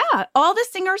it. Yeah, all the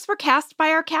singers were cast by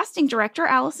our casting director,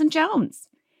 Allison Jones.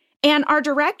 And our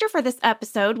director for this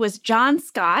episode was John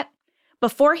Scott.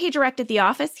 Before he directed The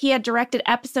Office, he had directed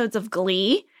episodes of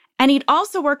Glee, and he'd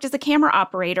also worked as a camera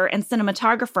operator and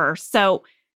cinematographer. So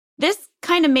this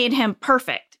kind of made him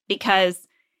perfect because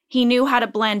he knew how to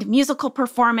blend musical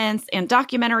performance and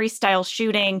documentary-style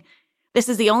shooting. This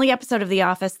is the only episode of The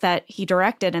Office that he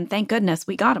directed, and thank goodness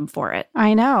we got him for it.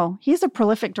 I know. He's a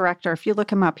prolific director. If you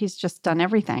look him up, he's just done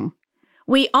everything.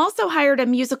 We also hired a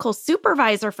musical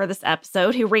supervisor for this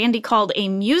episode who Randy called a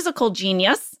musical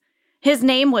genius. His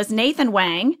name was Nathan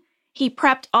Wang. He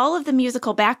prepped all of the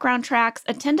musical background tracks,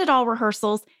 attended all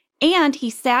rehearsals, and he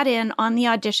sat in on the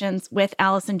auditions with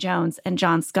Allison Jones and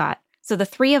John Scott. So the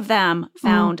 3 of them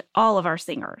found all of our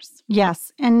singers.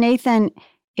 Yes. And Nathan,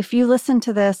 if you listen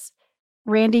to this,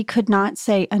 Randy could not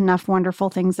say enough wonderful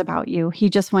things about you. He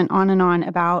just went on and on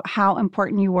about how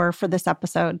important you were for this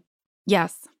episode.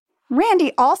 Yes.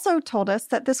 Randy also told us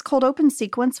that this cold open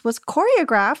sequence was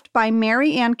choreographed by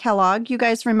Mary Ann Kellogg. You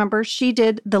guys remember she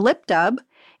did the lip dub.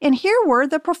 And here were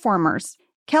the performers.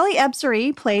 Kelly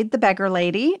Ebsery played the beggar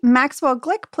lady. Maxwell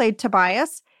Glick played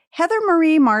Tobias. Heather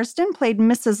Marie Marsden played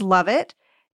Mrs. Lovett.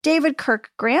 David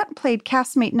Kirk Grant played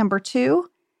castmate number 2.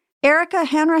 Erica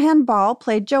Hanrahan Ball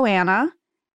played Joanna.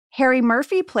 Harry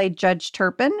Murphy played Judge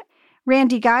Turpin.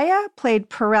 Randy Gaia played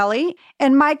Pirelli,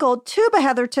 and Michael Tuba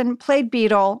Heatherton played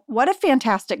Beetle. What a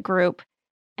fantastic group.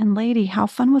 And lady, how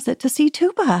fun was it to see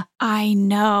Tuba? I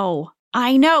know.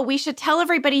 We should tell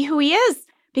everybody who he is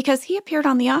because he appeared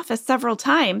on The Office several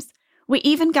times. We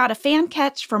even got a fan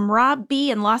catch from Rob B.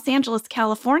 in Los Angeles,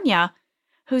 California,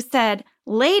 who said,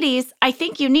 "Ladies, I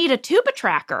think you need a tuba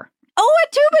tracker." Oh, a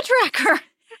tuba tracker!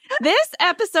 This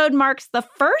episode marks the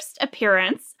first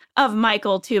appearance of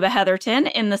Michael Tuba Heatherton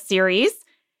in the series,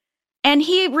 and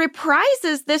he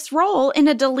reprises this role in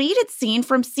a deleted scene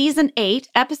from Season 8,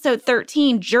 Episode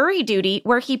 13, Jury Duty,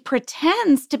 where he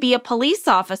pretends to be a police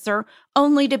officer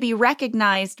only to be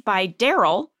recognized by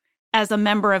Daryl as a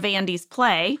member of Andy's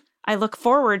play. I look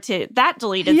forward to that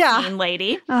deleted scene,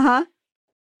 lady. Uh-huh.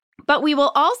 But we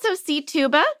will also see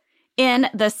Tuba in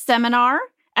The Seminar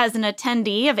as an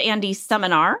attendee of Andy's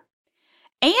seminar.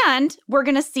 And we're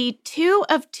going to see 2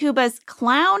 of Tuba's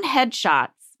clown headshots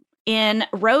in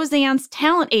Roseanne's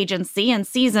talent agency in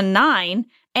Season 9.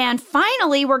 And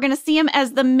finally, we're going to see him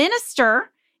as the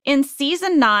minister in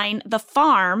Season 9, The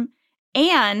Farm,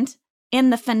 and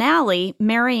in the finale,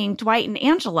 marrying Dwight and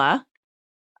Angela.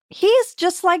 He's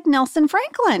just like Nelson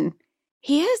Franklin.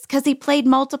 He is, because he played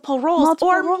multiple roles.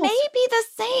 Maybe the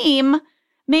same.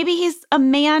 Maybe he's a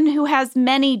man who has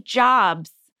many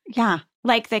jobs. Yeah.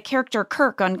 Like the character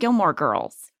Kirk on Gilmore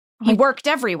Girls. He worked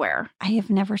everywhere. I have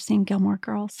never seen Gilmore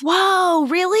Girls. Whoa,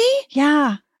 really?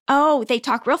 Yeah. Oh, they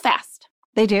talk real fast.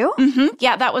 They do? Mm-hmm.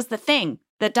 Yeah, that was the thing.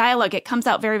 The dialogue, it comes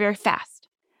out very, very fast.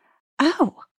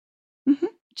 Oh. Mm-hmm.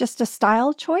 Just a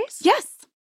style choice? Yes.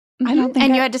 Mm-hmm. I don't think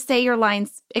And you had to say your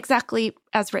lines exactly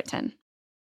as written.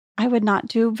 I would not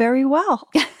do very well.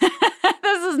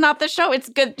 This is not the show. It's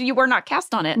good you were not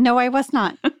cast on it. No, I was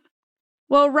not.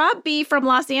 Well, Rob B. from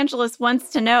Los Angeles wants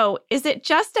to know, is it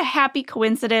just a happy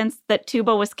coincidence that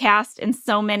Tuba was cast in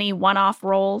so many one-off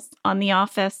roles on The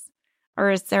Office? Or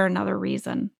is there another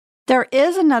reason? There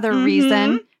is another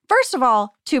reason. First of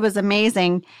all, Tuba's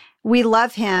amazing. We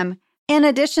love him. In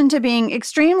addition to being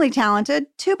extremely talented,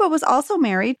 Tuba was also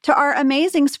married to our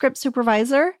amazing script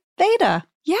supervisor, Theda.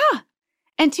 Yeah.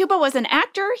 And Tuba was an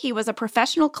actor. He was a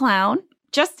professional clown.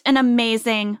 Just an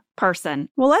amazing person.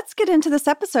 Well, let's get into this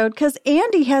episode because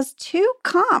Andy has 2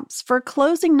 comps for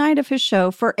closing night of his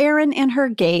show for Erin and her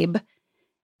Gabe.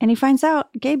 And he finds out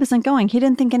Gabe isn't going. He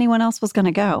didn't think anyone else was going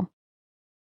to go.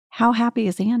 How happy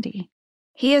is Andy?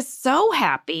 He is so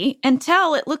happy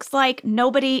until it looks like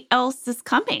nobody else is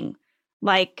coming.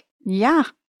 Like, Yeah.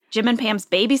 Jim and Pam's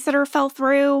babysitter fell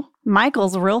through.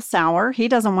 Michael's real sour. He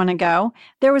doesn't want to go.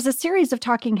 There was a series of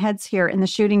talking heads here in the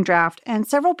shooting draft, and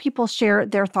several people share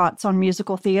their thoughts on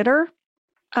musical theater.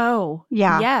 Oh,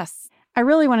 Yeah. yes. I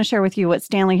really want to share with you what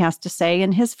Stanley has to say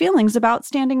and his feelings about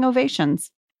standing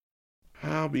ovations.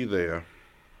 I'll be there,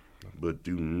 but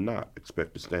do not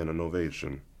expect to stand an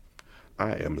ovation.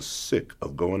 I am sick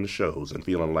of going to shows and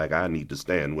feeling like I need to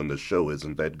stand when the show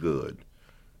isn't that good.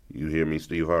 You hear me,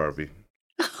 Steve Harvey?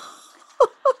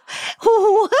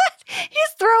 What? He's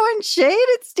throwing shade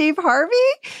at Steve Harvey?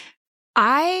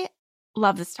 I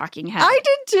love this talking head. I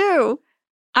did too.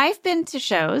 I've been to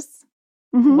shows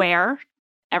Mhm. where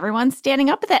everyone's standing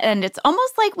up at the end. It's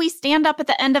almost like we stand up at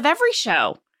the end of every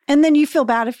show. And then you feel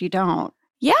bad if you don't.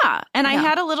 Yeah. And I Yeah.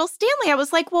 had a little Stanley. I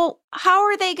was like, well, how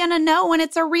are they going to know when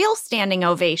it's a real standing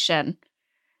ovation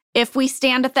if we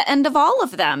stand at the end of all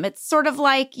of them? It's sort of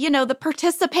like, the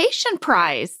participation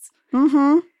prize.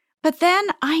 Mm-hmm. But then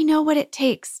I know what it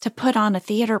takes to put on a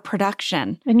theater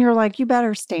production. And you're like, you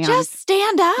better stand. Just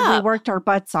stand We up. worked our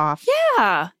butts off.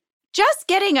 Yeah. Just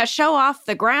getting a show off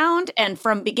the ground and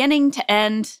from beginning to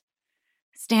end,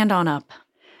 stand on up.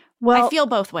 Well, I feel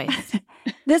both ways.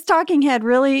 this talking head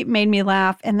really made me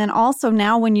laugh. And then also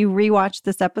now when you rewatch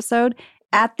this episode,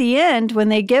 at the end, when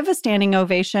they give a standing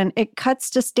ovation, it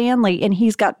cuts to Stanley and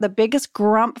he's got the biggest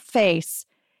grump face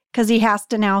because he has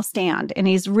to now stand and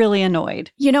he's really annoyed.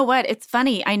 You know what? It's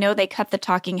funny. I know they cut the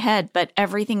talking head, but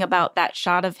everything about that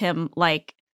shot of him,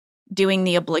 like, doing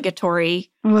the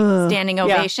obligatory standing Yeah.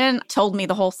 ovation told me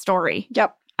the whole story.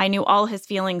 Yep. I knew all his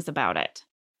feelings about it.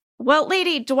 Well,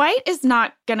 lady, Dwight is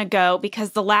not going to go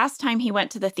because the last time he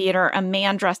went to the theater, a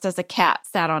man dressed as a cat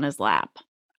sat on his lap.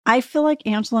 I feel like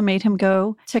Angela made him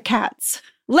go to Cats.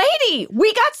 Lady,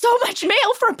 we got so much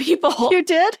mail from people. You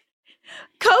did?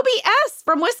 Kobe S.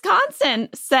 from Wisconsin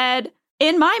said,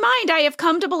 in my mind, I have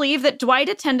come to believe that Dwight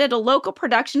attended a local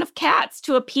production of Cats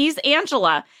to appease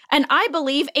Angela, and I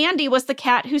believe Andy was the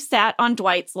cat who sat on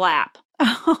Dwight's lap.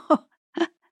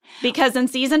 Because in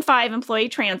season 5, Employee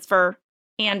Transfer,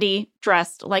 Andy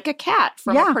dressed like a cat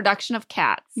from Yeah. a production of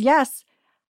Cats. Yes.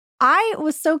 I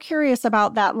was so curious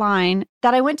about that line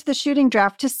that I went to the shooting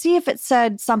draft to see if it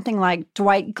said something like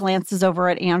Dwight glances over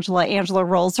at Angela, Angela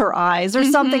rolls her eyes or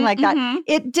something like that. mhm.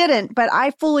 It didn't, but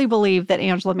I fully believe that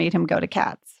Angela made him go to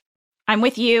Cats. I'm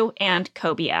with you and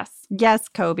Kobe S. Yes,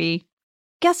 Kobe.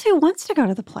 Guess who wants to go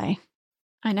to the play?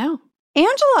 I know.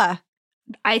 Angela.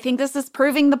 I think this is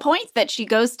proving the point that she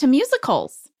goes to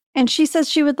musicals. And she says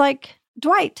she would like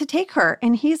Dwight to take her.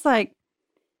 And he's like,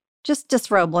 just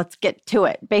disrobe, let's get to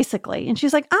it, basically. And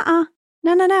she's like,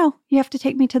 no. You have to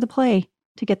take me to the play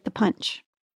to get the punch.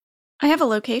 I have a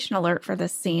location alert for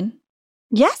this scene.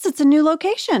 Yes, it's a new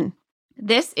location.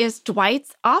 This is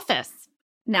Dwight's office.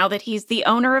 Now that he's the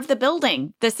owner of the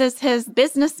building, this is his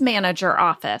business manager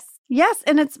office. Yes,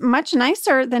 and it's much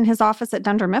nicer than his office at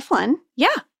Dunder Mifflin. Yeah,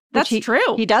 that's which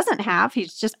true. He doesn't have.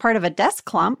 He's just part of a desk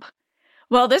clump.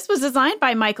 Well, this was designed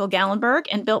by Michael Gallenberg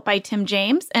and built by Tim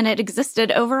James, and it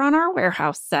existed over on our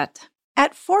warehouse set.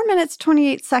 At 4 minutes,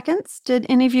 28 seconds, did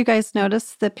any of you guys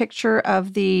notice the picture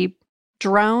of the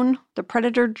drone, the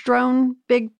Predator drone,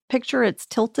 big picture? It's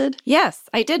tilted. Yes,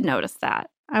 I did notice that.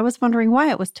 I was wondering why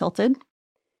it was tilted.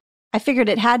 I figured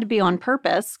it had to be on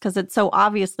purpose because it's so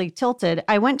obviously tilted.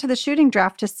 I went to the shooting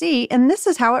draft to see, and this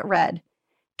is how it read.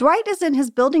 Dwight is in his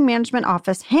building management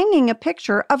office hanging a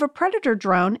picture of a Predator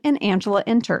drone, and Angela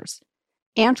enters.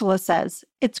 Angela says,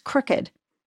 it's crooked.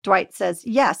 Dwight says,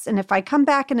 yes, and if I come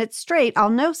back and it's straight,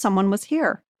 I'll know someone was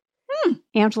here.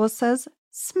 Angela says,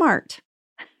 smart.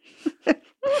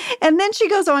 And then she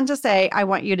goes on to say, I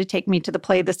want you to take me to the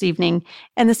play this evening.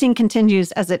 And the scene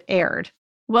continues as it aired.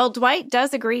 Well, Dwight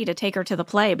does agree to take her to the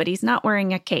play, but he's not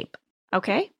wearing a cape.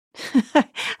 Okay?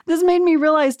 This made me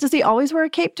realize, does he always wear a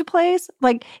cape to plays?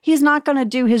 Like, he's not going to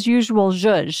do his usual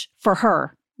zhuzh for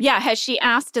her. Yeah, has she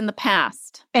asked in the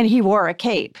past? And he wore a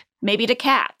cape. Maybe to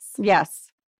Cats.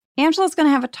 Yes. Angela's going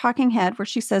to have a talking head where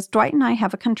she says, Dwight and I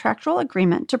have a contractual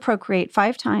agreement to procreate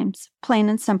 5 times, plain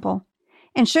and simple.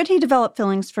 And should he develop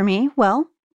feelings for me, well,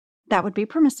 that would be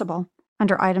permissible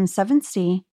under item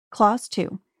 7C, clause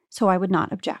 2. So I would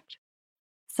not object.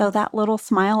 So that little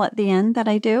smile at the end that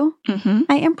I do, Mm-hmm.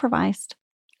 I improvised.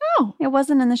 Oh, It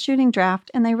wasn't in the shooting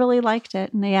draft, and they really liked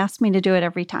it, and they asked me to do it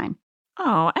every time.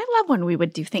 Oh, I love when we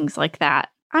would do things like that.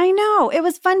 I know. It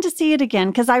was fun to see it again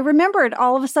because I remembered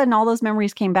all of a sudden all those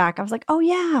memories came back. I was like, oh,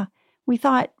 yeah. We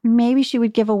thought maybe she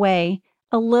would give away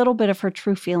a little bit of her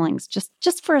true feelings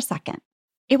just for a second.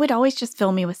 It would always just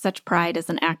fill me with such pride as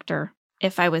an actor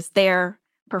if I was there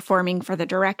performing for the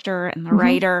director and the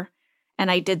writer, and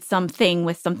I did something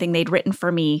with something they'd written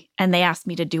for me, and they asked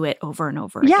me to do it over and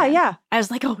over again. Yeah. I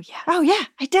was like, oh, yeah. Oh, yeah.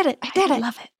 I did it. I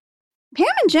love it. Pam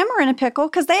and Jim are in a pickle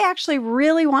because they actually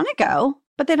really want to go,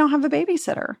 but they don't have a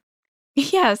babysitter.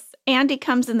 Yes. Andy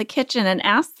comes in the kitchen and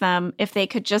asks them if they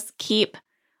could just keep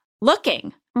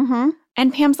looking. Mm-hmm.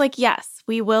 And Pam's like, yes,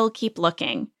 we will keep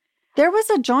looking. There was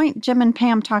a joint Jim and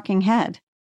Pam talking head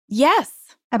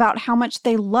Yes. about how much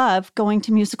they love going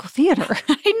to musical theater.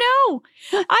 I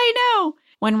know.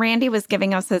 When Randy was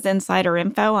giving us his insider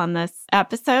info on this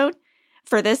episode,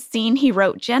 for this scene, he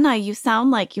wrote, Jenna, you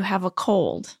sound like you have a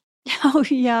cold. Oh,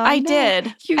 yeah. I know.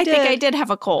 did. You I think I did. did have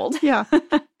a cold. Yeah.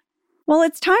 Well,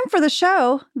 it's time for the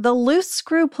show. The Loose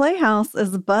Screw Playhouse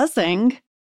is buzzing.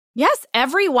 Yes,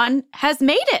 everyone has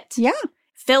made it. Yeah.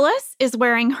 Phyllis is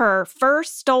wearing her fur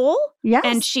stole, Yes.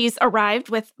 and she's arrived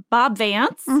with Bob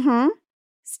Vance. Mm-hmm.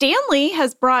 Stanley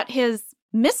has brought his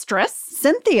mistress.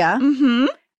 Cynthia. Mm-hmm.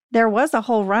 There was a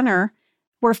whole runner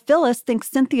where Phyllis thinks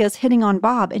Cynthia's hitting on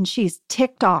Bob and she's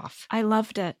ticked off. I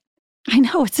loved it. I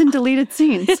know, it's in deleted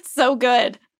scenes. It's so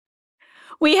good.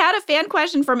 We had a fan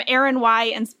question from Aaron Y.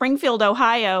 in Springfield,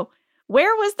 Ohio.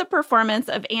 Where was the performance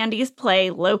of Andy's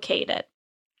play located?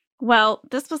 Well,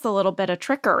 this was a little bit of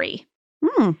trickery.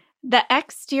 The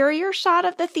exterior shot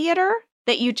of the theater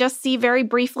that you just see very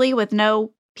briefly with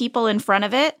no people in front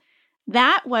of it,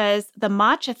 that was the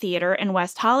Matcha Theater in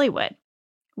West Hollywood.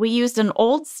 We used an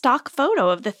old stock photo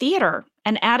of the theater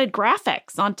and added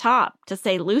graphics on top to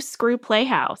say Loose Screw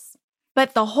Playhouse.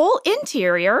 But the whole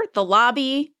interior, the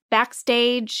lobby,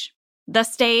 backstage, the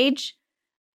stage,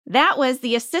 that was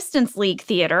the Assistance League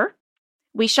Theater.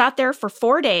 We shot there for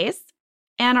 4 days,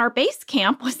 and our base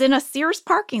camp was in a Sears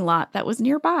parking lot that was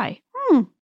nearby.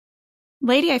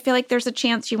 Lady, I feel like there's a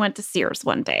chance you went to Sears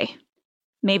one day.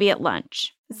 Maybe at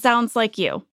lunch. Sounds like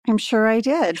you. I'm sure I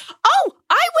did. Oh,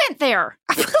 I went there.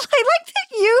 I like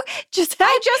that you just had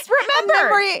I just a remembered.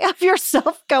 memory of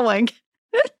yourself going.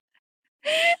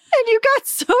 And you got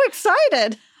so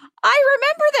excited. I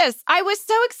remember this. I was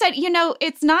so excited. You know,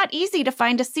 it's not easy to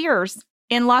find a Sears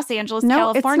in Los Angeles,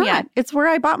 California. It's not. It's where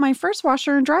I bought my first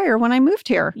washer and dryer when I moved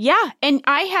here. Yeah, and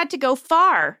I had to go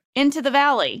far into the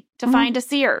valley to find a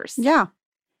Sears. Yeah.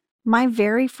 My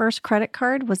very first credit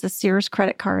card was a Sears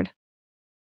credit card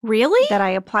Really? that I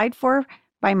applied for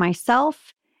by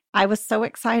myself. I was so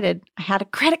excited. I had a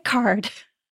credit card,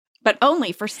 But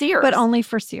only for Sears. but only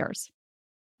for Sears.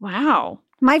 Wow.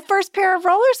 My first pair of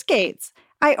roller skates,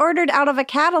 I ordered out of a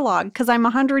catalog because I'm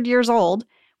 100 years old.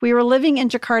 We were living in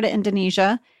Jakarta,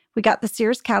 Indonesia. We got the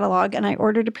Sears catalog and I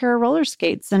ordered a pair of roller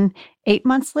skates. And 8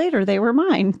 months later, they were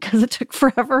mine because it took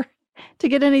forever to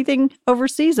get anything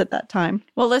overseas at that time.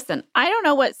 Well, listen, I don't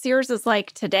know what Sears is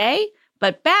like today,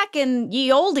 but back in ye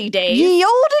oldie days, Ye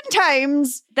olden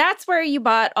times. that's where you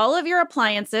bought all of your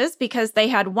appliances because they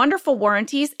had wonderful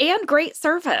warranties and great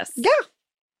service. Yeah.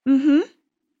 Mm-hmm.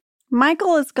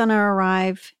 Michael is going to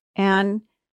arrive, and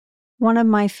one of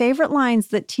my favorite lines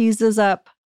that teases up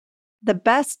the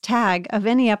best tag of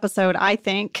any episode, I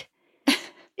think,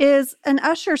 is an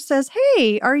usher says,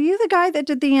 "Hey, are you the guy that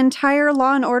did the entire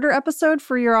Law and Order episode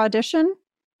for your audition?"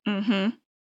 Mm-hmm.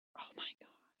 Oh my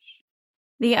gosh.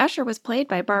 The usher was played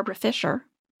by Barbara Fisher.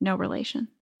 No relation.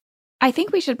 I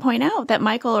think we should point out that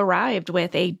Michael arrived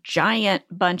with a giant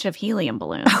bunch of helium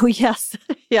balloons Oh, yes.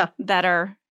 Yeah. that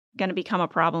are going to become a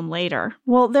problem later.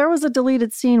 Well, there was a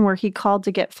deleted scene where he called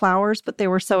to get flowers, but they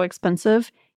were so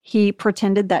expensive, he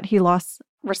pretended that he lost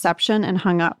reception and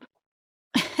hung up.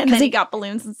 And then he got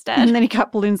balloons instead. And then he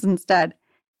got balloons instead.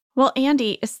 Well,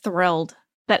 Andy is thrilled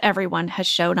that everyone has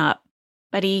shown up,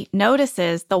 but he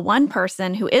notices the one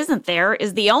person who isn't there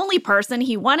is the only person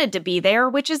he wanted to be there,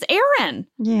 which is Erin.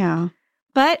 Yeah.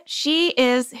 But she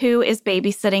is who is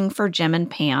babysitting for Jim and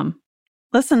Pam.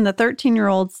 Listen, the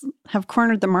 13-year-olds have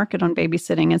cornered the market on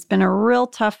babysitting. It's been a real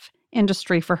tough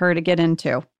industry for her to get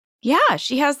into. Yeah,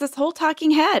 she has this whole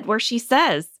talking head where she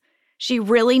says she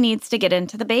really needs to get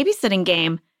into the babysitting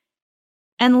game.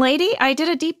 And lady, I did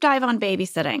a deep dive on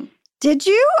babysitting. Did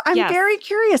you? I'm Yes. very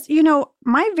curious. You know,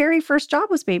 my very first job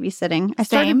was babysitting. I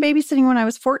started Same. babysitting when I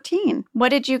was 14. What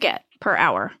did you get per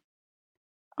hour?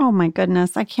 Oh my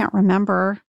goodness, I can't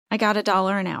remember. I got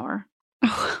 $1 an hour.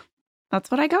 Oh, That's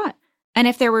what I got. And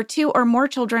if there were 2 or more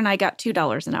children, I got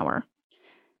 $2 an hour.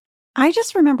 I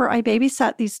just remember I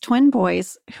babysat these twin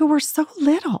boys who were so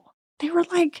little. They were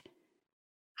like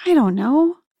I don't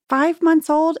know, 5 months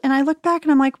old. And I look back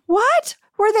and I'm like, what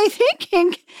were they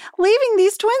thinking leaving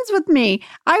these twins with me?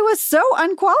 I was so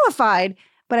unqualified,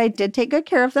 but I did take good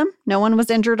care of them. No one was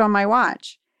injured on my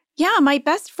watch. Yeah, my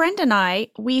best friend and I,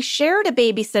 we shared a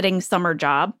babysitting summer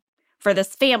job for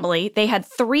this family. They had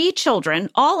 3 children,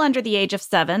 all under the age of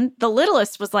 7. The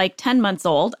littlest was like 10 months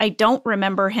old. I don't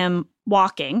remember him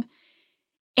walking.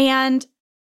 And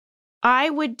I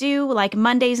would do like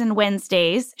Mondays and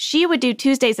Wednesdays. She would do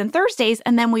Tuesdays and Thursdays,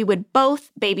 and then we would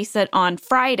both babysit on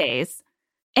Fridays.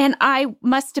 And I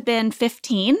must have been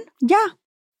 15. Yeah.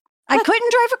 I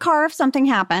couldn't drive a car if something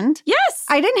happened. Yes.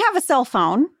 I didn't have a cell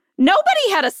phone. Nobody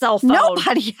had a cell phone.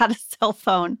 Nobody had a cell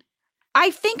phone.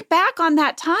 I think back on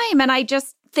that time and I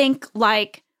just think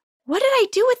like, what did I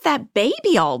do with that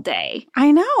baby all day?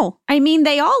 I know. I mean,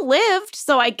 they all lived,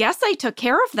 so I guess I took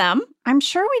care of them. I'm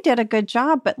sure we did a good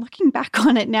job, but looking back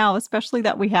on it now, especially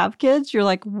that we have kids, you're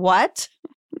like, what?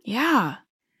 Yeah,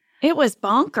 it was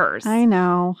bonkers. I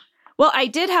know. Well, I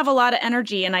did have a lot of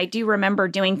energy, and I do remember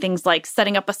doing things like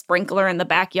setting up a sprinkler in the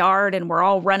backyard, and we're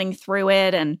all running through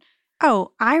it. And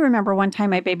oh, I remember one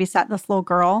time I babysat this little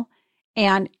girl,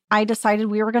 and I decided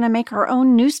we were going to make our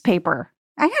own newspaper.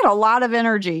 I had a lot of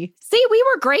energy. see, we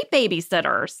were great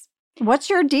babysitters. What's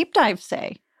your deep dive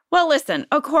say? Well, listen,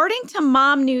 according to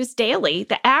Mom News Daily,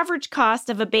 the average cost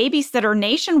of a babysitter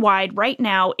nationwide right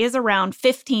now is around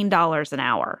 $15 an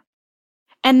hour.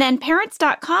 And then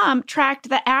Parents.com tracked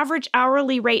the average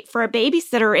hourly rate for a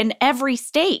babysitter in every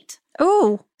state,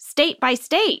 Ooh, state by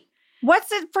state.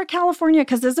 what's it for California?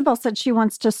 Because Isabel said she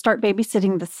wants to start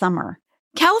babysitting this summer.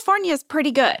 California is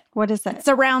pretty good. What is it? It's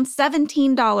around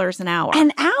 $17 an hour.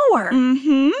 An hour?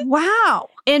 Mm-hmm. Wow.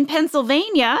 In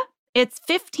Pennsylvania, it's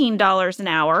 $15 an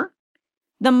hour.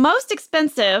 The most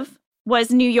expensive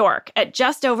was New York at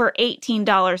just over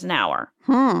 $18 an hour.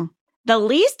 The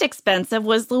least expensive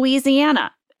was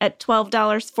Louisiana at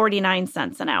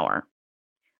 $12.49 an hour.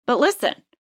 But listen,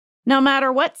 no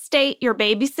matter what state you're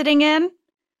babysitting in,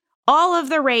 all of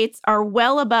the rates are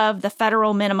well above the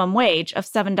federal minimum wage of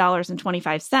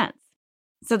 $7.25.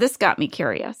 So this got me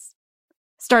curious.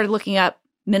 Started looking up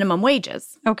minimum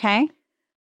wages. Okay.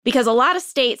 Because a lot of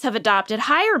states have adopted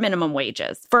higher minimum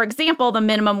wages. For example, the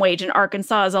minimum wage in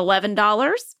Arkansas is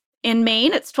 $11. In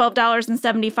Maine, it's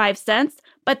 $12.75.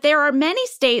 But there are many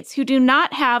states who do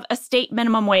not have a state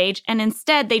minimum wage, and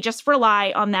instead they just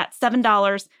rely on that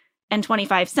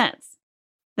 $7.25.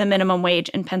 The minimum wage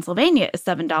in Pennsylvania is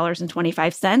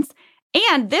 $7.25.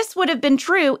 And this would have been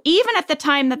true even at the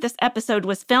time that this episode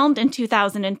was filmed in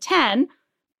 2010,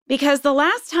 because the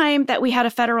last time that we had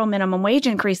a federal minimum wage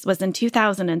increase was in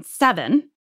 2007.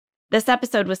 This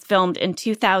episode was filmed in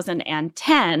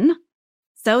 2010.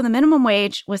 So the minimum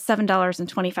wage was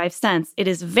 $7.25. It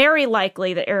is very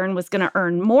likely that Erin was going to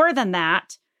earn more than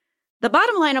that. The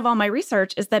bottom line of all my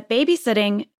research is that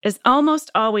babysitting is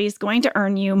almost always going to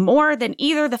earn you more than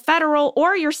either the federal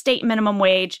or your state minimum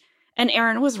wage. And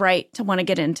Erin was right to want to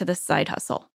get into this side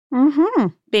hustle. Mm-hmm.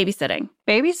 Babysitting.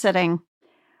 Babysitting.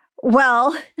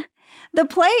 Well, the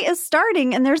play is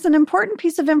starting, and there's an important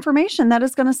piece of information that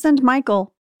is going to send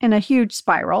Michael in a huge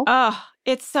spiral. Oh,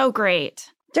 it's so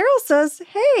great. Daryl says,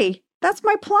 hey, that's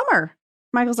my plumber.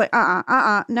 Michael's like,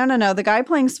 no. The guy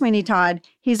playing Sweeney Todd,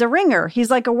 he's a ringer.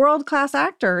 He's like a world-class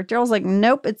actor. Daryl's like,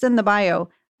 nope, it's in the bio.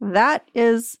 That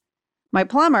is my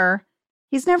plumber.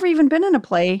 He's never even been in a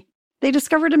play. They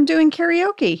discovered him doing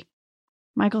karaoke.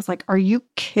 Michael's like, are you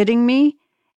kidding me?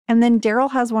 And then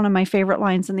Daryl has one of my favorite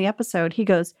lines in the episode. He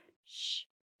goes, shh,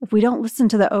 if we don't listen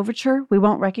to the overture, we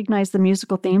won't recognize the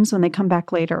musical themes when they come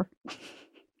back later.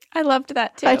 I loved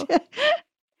that too.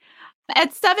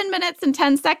 At 7 minutes and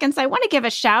 10 seconds, I want to give a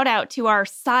shout out to our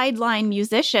sideline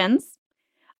musicians.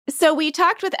 So we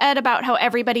talked with Ed about how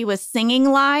everybody was singing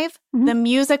live. Mm-hmm. The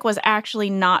music was actually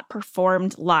not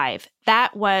performed live.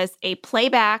 That was a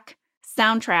playback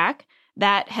soundtrack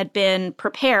that had been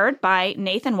prepared by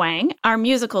Nathan Wang, our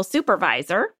musical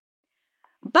supervisor.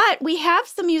 But we have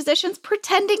some musicians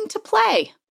pretending to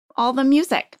play all the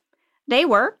music. They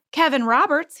were Kevin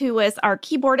Roberts, who was our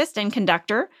keyboardist and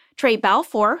conductor, Trey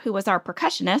Balfour, who was our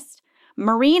percussionist,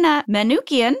 Marina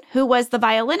Manukian, who was the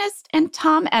violinist, and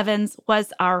Tom Evans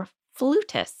was our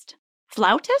flutist.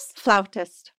 Flautist?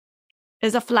 Flautist.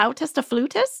 Is a flautist a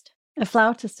flutist? A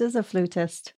flautist is a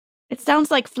flutist. It sounds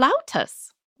like flautus,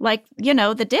 like, you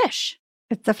know, the dish.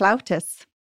 It's a flautist.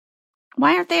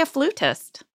 Why aren't they a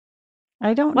flutist?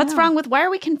 I don't know. What's wrong with, why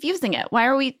are we confusing it? Why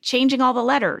are we changing all the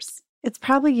letters? It's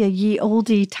probably a ye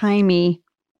olde timey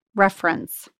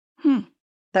reference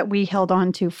that we held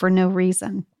on to for no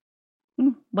reason.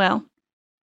 Well,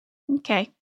 okay.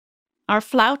 Our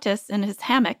flautist in his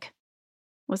hammock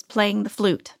was playing the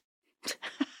flute.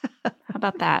 How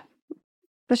about that?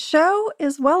 The show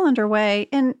is well underway.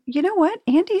 And you know what?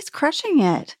 Andy's crushing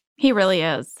it. He really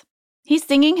is. He's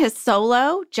singing his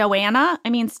solo, Joanna. I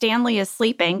mean, Stanley is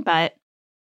sleeping, but...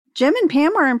 Jim and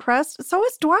Pam are impressed. So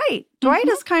is Dwight. Dwight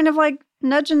is kind of like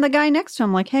nudging the guy next to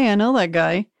him, like, hey, I know that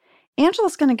guy.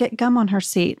 Angela's going to get gum on her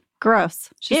seat. Gross.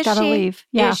 She's got to leave.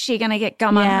 Yeah. Is she going to get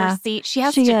gum on her seat? She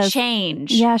has to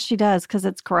change. Yeah, she does, because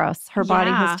it's gross. Her body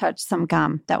has touched some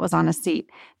gum that was on a seat.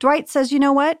 Dwight says, you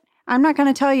know what? I'm not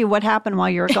going to tell you what happened while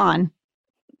you were gone.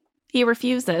 He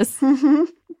refuses.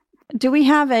 Do we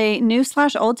have a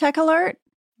new/old tech alert?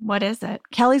 What is it?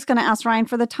 Kelly's going to ask Ryan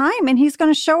for the time, and he's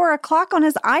going to show her a clock on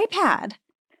his iPad.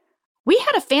 We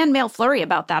had a fan mail flurry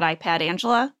about that iPad,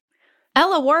 Angela.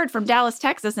 Ella Ward from Dallas,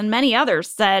 Texas, and many others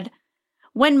said,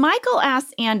 when Michael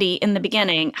asks Andy in the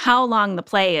beginning how long the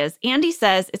play is, Andy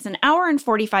says it's an hour and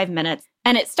 45 minutes,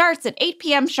 and it starts at 8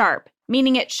 p.m. sharp,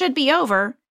 meaning it should be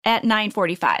over at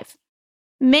 9:45.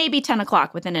 Maybe 10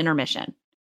 o'clock with an intermission.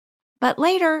 But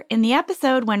later in the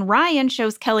episode, when Ryan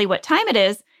shows Kelly what time it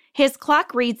is, his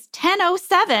clock reads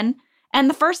 10:07, and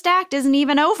the first act isn't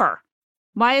even over.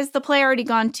 Why is the play already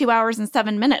gone 2 hours and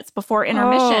 7 minutes before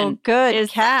intermission? Oh, good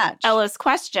is catch. Ella's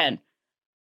question.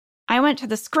 I went to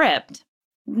the script.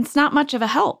 It's not much of a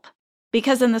help,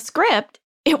 because in the script,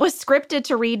 it was scripted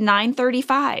to read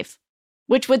 9:35,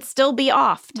 which would still be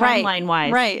off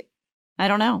timeline-wise. Right. I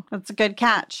don't know. That's a good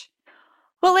catch.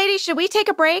 Well, ladies, should we take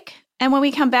a break? And when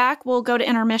we come back, we'll go to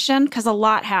intermission, because a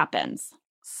lot happens.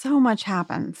 So much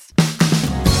happens.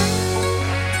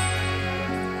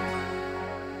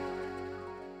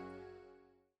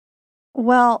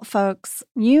 Well, folks,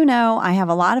 you know I have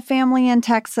a lot of family in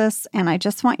Texas, and I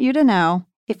just want you to know,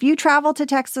 if you travel to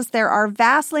Texas, there are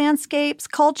vast landscapes,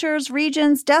 cultures,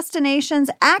 regions, destinations,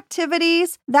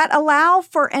 activities that allow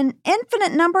for an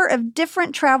infinite number of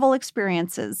different travel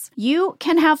experiences. You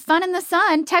can have fun in the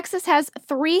sun. Texas has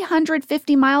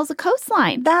 350 miles of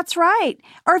coastline. That's right.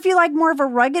 Or if you like more of a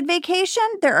rugged vacation,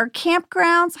 there are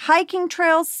campgrounds, hiking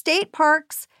trails, state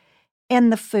parks, and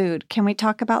the food. Can we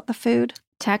talk about the food?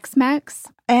 Tex-Mex.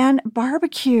 And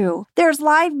barbecue. There's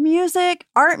live music,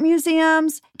 art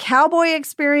museums, cowboy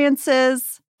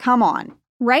experiences. Come on.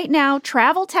 Right now,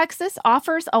 Travel Texas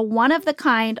offers a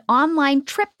one-of-the-kind online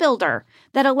trip builder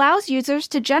that allows users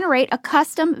to generate a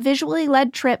custom visually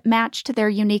led trip matched to their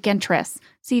unique interests.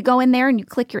 So you go in there and you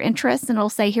click your interests and it'll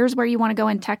say, here's where you want to go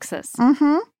in Texas.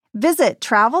 Visit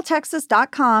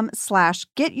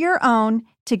traveltexas.com/getyourown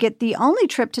to get the only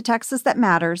trip to Texas that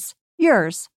matters,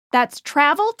 yours. That's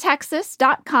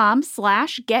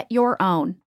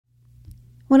traveltexas.com/getyourown.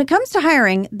 When it comes to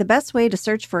hiring, the best way to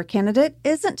search for a candidate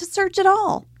isn't to search at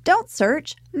all. Don't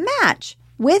search, match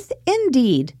with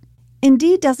Indeed.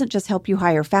 Indeed doesn't just help you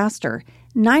hire faster.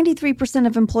 93%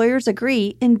 of employers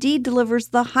agree Indeed delivers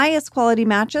the highest quality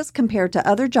matches compared to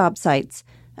other job sites,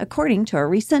 according to a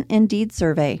recent Indeed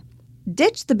survey.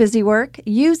 Ditch the busy work.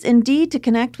 Use Indeed to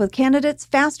connect with candidates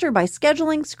faster by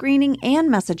scheduling, screening, and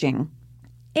messaging.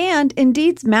 And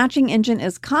Indeed's matching engine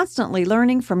is constantly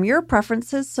learning from your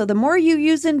preferences, so the more you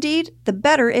use Indeed, the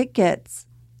better it gets.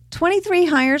 23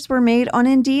 hires were made on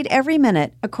Indeed every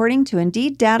minute, according to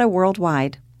Indeed data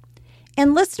worldwide.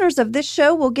 And listeners of this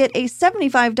show will get a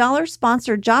 $75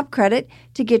 sponsored job credit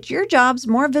to get your jobs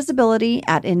more visibility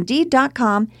at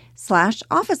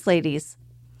Indeed.com/OfficeLadies.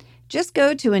 Just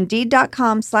go to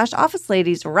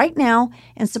Indeed.com/OfficeLadies right now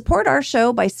and support our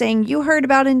show by saying you heard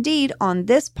about Indeed on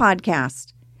this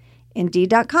podcast.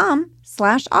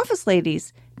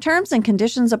 Indeed.com/OfficeLadies. Terms and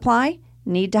conditions apply.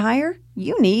 Need to hire?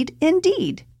 You need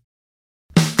Indeed.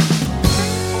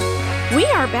 We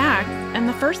are back, and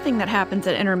the first thing that happens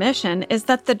at intermission is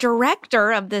that the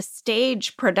director of this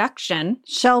stage production,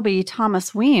 Shelby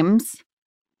Thomas Weems,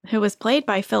 who was played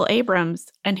by Phil Abrams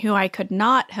and who I could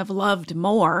not have loved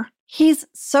more. He's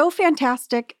so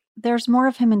fantastic. There's more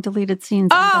of him in deleted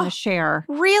scenes I'm going to share.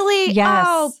 Really? Yes.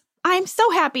 Oh, I'm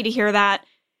so happy to hear that.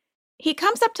 He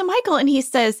comes up to Michael and he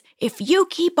says, if you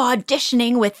keep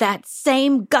auditioning with that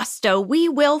same gusto, we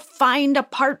will find a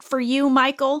part for you,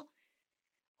 Michael.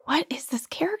 What is this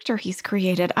character he's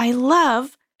created? I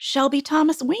love Shelby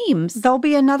Thomas Weems. There'll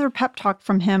be another pep talk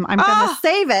from him. I'm going to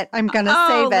save it. I'm going to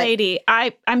save it. Lady,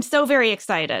 I'm so very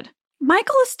excited.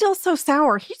 Michael is still so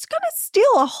sour. He's going to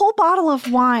steal a whole bottle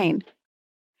of wine.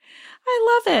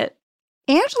 I love it.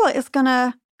 Angela is going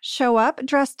to show up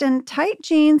dressed in tight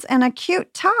jeans and a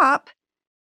cute top.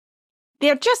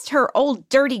 They're just her old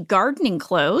dirty gardening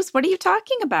clothes. What are you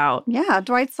talking about? Yeah,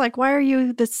 Dwight's like, why are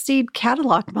you the Seed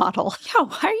catalog model? Yeah,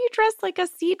 why are you dressed like a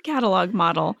Seed catalog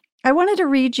model? I wanted to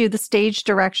read you the stage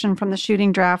direction from the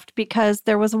shooting draft because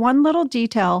there was one little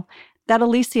detail that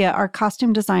Alicia, our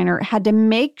costume designer, had to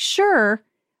make sure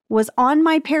was on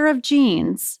my pair of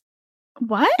jeans.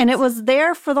 What? And it was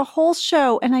there for the whole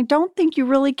show, and I don't think you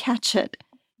really catch it.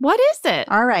 What is it?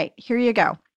 All right, here you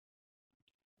go.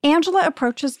 Angela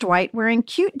approaches Dwight wearing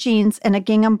cute jeans and a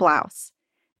gingham blouse.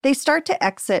 They start to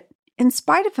exit. In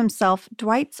spite of himself,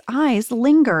 Dwight's eyes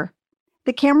linger.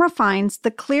 The camera finds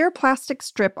the clear plastic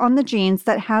strip on the jeans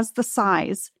that has the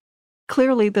size.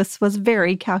 Clearly, this was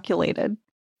very calculated.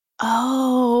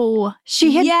 Oh,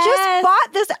 She had yes. just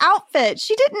bought this outfit.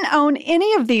 She didn't own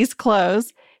any of these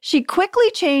clothes. She quickly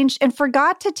changed and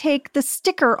forgot to take the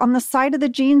sticker on the side of the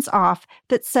jeans off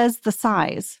that says the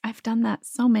size. I've done that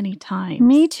so many times.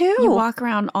 Me too. You walk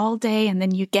around all day and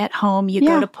then you get home, you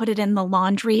go to put it in the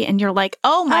laundry and you're like,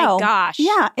 oh my gosh.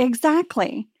 Yeah,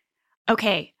 exactly.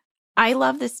 Okay, I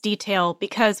love this detail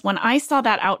because when I saw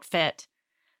that outfit,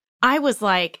 I was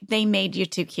like, they made you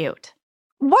too cute.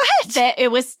 What?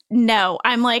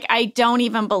 I'm like, I don't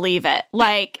even believe it.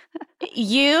 Like,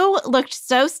 you looked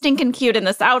so stinking cute in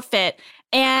this outfit.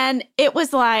 And it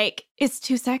was like, it's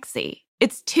too sexy.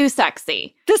 It's too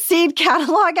sexy. The Seed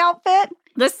catalog outfit?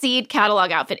 The Seed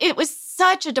catalog outfit. It was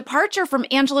such a departure from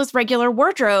Angela's regular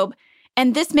wardrobe.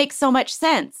 And this makes so much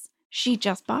sense. She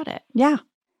just bought it. Yeah.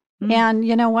 Mm. And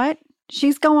you know what?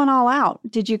 She's going all out.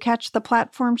 Did you catch the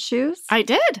platform shoes? I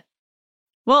did.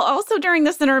 Well, also during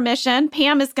this intermission,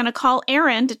 Pam is going to call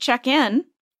Aaron to check in.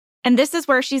 And this is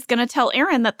where she's going to tell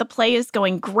Aaron that the play is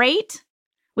going great.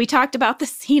 We talked about the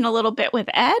scene a little bit with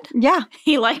Ed. Yeah.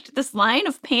 He liked this line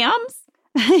of Pam's.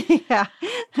 Yeah.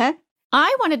 Huh?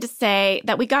 I wanted to say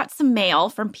that we got some mail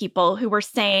from people who were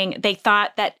saying they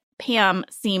thought that Pam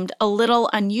seemed a little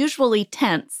unusually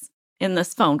tense in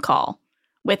this phone call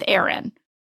with Aaron.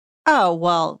 Oh,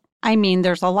 well, I mean,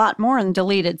 there's a lot more in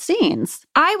deleted scenes.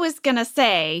 I was going to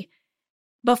say,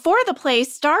 before the play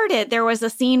started, there was a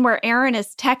scene where Aaron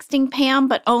is texting Pam,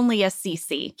 but only as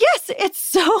CC. Yes, it's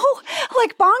so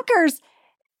like bonkers.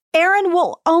 Aaron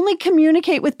will only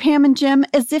communicate with Pam and Jim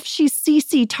as if she's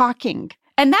CC talking.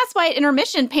 And that's why at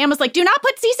intermission, Pam was like, do not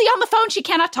put CC on the phone. She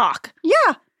cannot talk.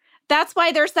 Yeah. That's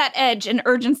why there's that edge and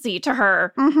urgency to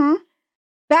her. Mm-hmm.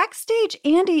 Backstage,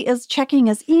 Andy is checking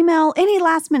his email. Any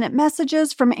last-minute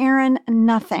messages from Aaron?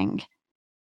 Nothing.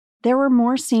 There were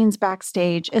more scenes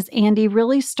backstage as Andy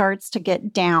really starts to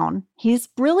get down. He's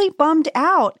really bummed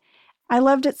out. I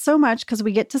loved it so much because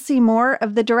we get to see more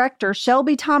of the director,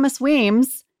 Shelby Thomas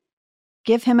Weems.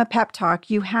 Give him a pep talk.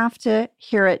 You have to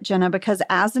hear it, Jenna, because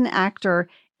as an actor,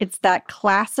 it's that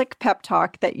classic pep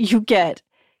talk that you get.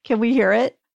 Can we hear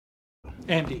it?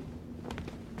 Andy,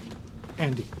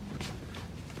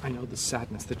 I know the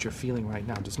sadness that you're feeling right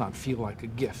now does not feel like a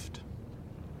gift,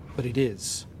 but it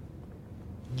is.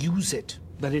 Use it.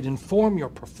 Let it inform your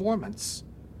performance.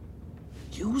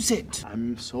 Use it.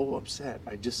 I'm so upset.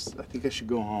 I think I should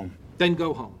go home. Then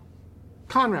go home.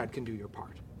 Conrad can do your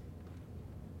part.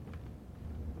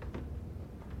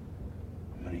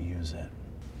 I'm gonna use it.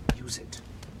 Use it.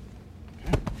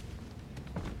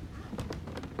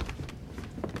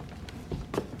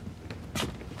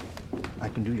 I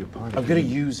can do your part. I'm gonna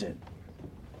use it.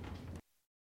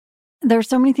 There's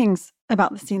so many things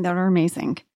about the scene that are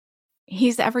amazing.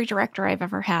 He's every director I've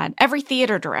ever had. Every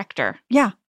theater director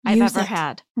Yeah. I've use ever it.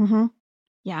 had. Mm-hmm.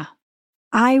 Yeah.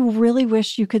 I really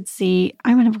wish you could see.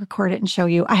 I'm going to record it and show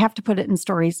you. I have to put it in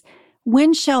stories.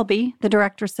 When Shelby, the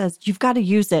director, says, you've got to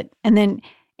use it. And then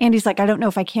Andy's like, I don't know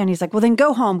if I can. He's like, well, then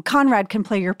go home. Conrad can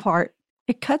play your part.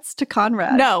 It cuts to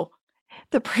Conrad. No.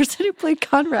 The person who played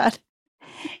Conrad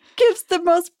gives the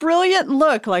most brilliant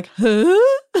look like, huh?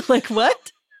 Like,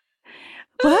 what?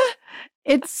 What?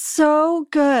 It's so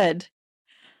good.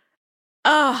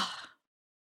 Oh,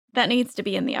 that needs to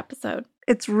be in the episode.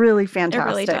 It's really fantastic. It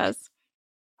really does.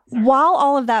 While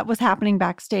all of that was happening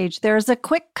backstage, there's a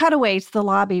quick cutaway to the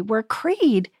lobby where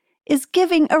Creed is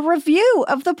giving a review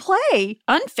of the play.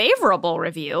 Unfavorable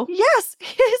review. Yes,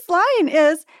 his line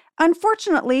is,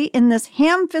 unfortunately, in this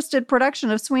ham-fisted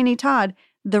production of Sweeney Todd,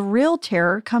 the real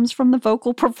terror comes from the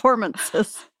vocal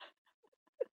performances.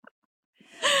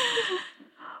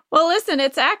 Well, listen,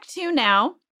 it's Act 2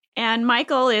 now, and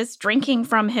Michael is drinking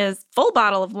from his full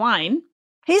bottle of wine.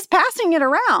 He's passing it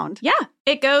around. Yeah,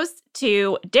 it goes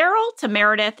to Daryl, to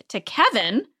Meredith, to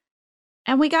Kevin,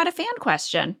 and we got a fan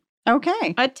question.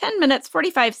 Okay. At 10 minutes,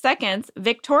 45 seconds,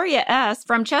 Victoria S.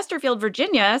 from Chesterfield,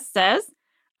 Virginia says,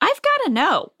 I've got to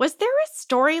know, was there a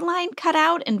storyline cut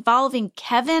out involving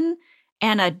Kevin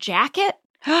and a jacket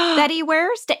that he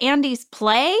wears to Andy's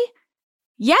play?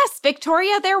 Yes,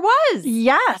 Victoria, there was.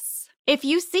 Yes. If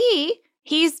you see,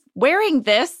 he's wearing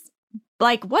this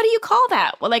Like, what do you call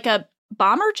that? Well, like a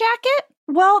bomber jacket?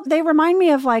 Well, they remind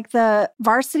me of like the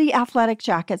varsity athletic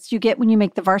jackets you get when you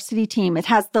make the varsity team. It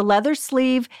has the leather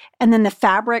sleeve and then the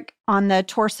fabric on the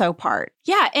torso part.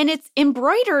 Yeah, and it's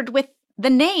embroidered with the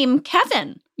name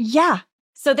Kevin. Yeah.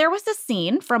 So there was a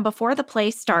scene from before the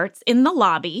play starts in the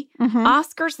lobby. Mhm.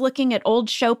 Oscar's looking at old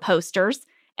show posters,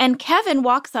 and Kevin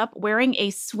walks up wearing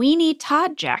a Sweeney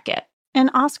Todd jacket. And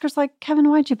Oscar's like, Kevin,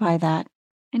 why'd you buy that?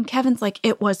 And Kevin's like,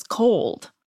 it was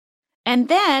cold. And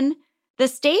then the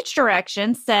stage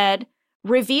direction said,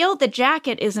 reveal the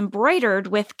jacket is embroidered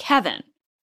with Kevin.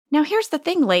 Now, here's the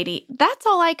thing, lady. That's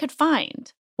all I could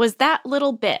find was that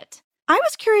little bit. I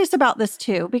was curious about this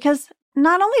too, because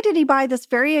not only did he buy this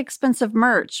very expensive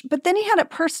merch, but then he had it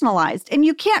personalized. And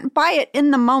you can't buy it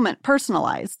in the moment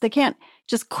personalized. They can't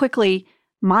just quickly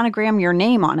monogram your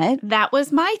name on it. That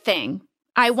was my thing.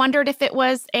 I wondered if it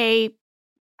was a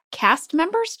cast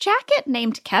member's jacket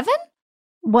named Kevin?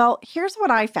 Well, here's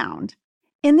what I found.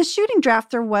 In the shooting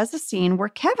draft, there was a scene where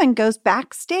Kevin goes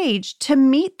backstage to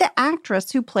meet the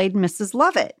actress who played Mrs.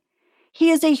 Lovett. He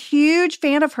is a huge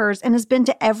fan of hers and has been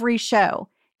to every show,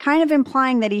 kind of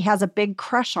implying that he has a big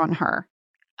crush on her.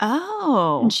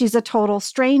 Oh. And she's a total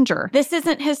stranger. This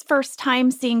isn't his first time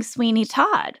seeing Sweeney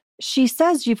Todd. She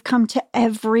says you've come to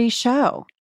every show.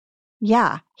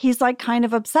 Yeah, he's like kind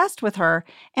of obsessed with her.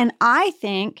 And I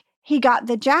think he got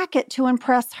the jacket to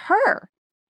impress her.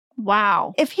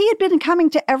 Wow. If he had been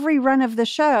coming to every run of the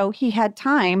show, he had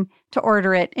time to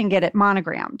order it and get it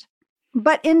monogrammed.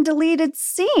 But in deleted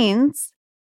scenes,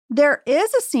 there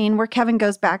is a scene where Kevin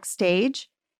goes backstage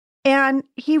and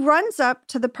he runs up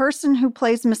to the person who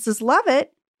plays Mrs.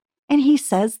 Lovett and he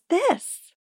says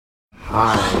this.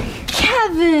 Hi.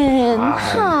 Kevin!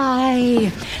 Hi.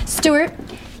 Hi. Stuart,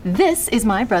 this is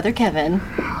my brother Kevin.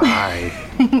 Hi.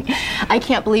 I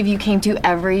can't believe you came to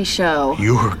every show.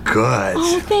 You were good.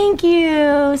 Oh, thank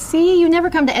you. See, you never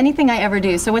come to anything I ever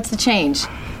do, so what's the change?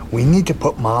 We need to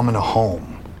put Mom in a home.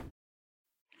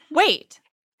 Wait,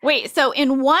 so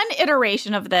in one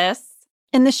iteration of this,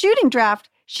 In the shooting draft,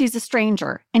 she's a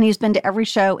stranger and he's been to every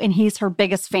show and he's her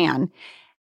biggest fan.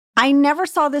 I never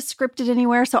saw this scripted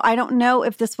anywhere, so I don't know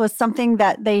if this was something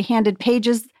that they handed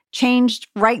pages, changed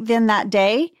right then that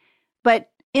day. But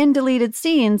in deleted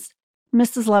scenes,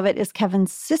 Mrs. Lovett is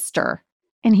Kevin's sister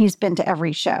and he's been to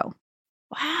every show.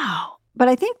 wow. But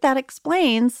I think that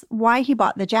explains why he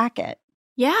bought the jacket.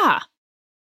 Yeah.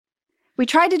 We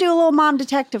tried to do a little mom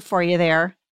detective for you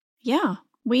there. Yeah.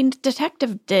 We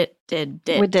detective did.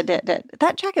 We did.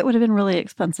 That jacket would have been really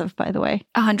expensive, by the way.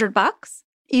 $100?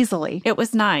 Easily. It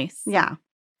was nice. Yeah.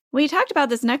 We talked about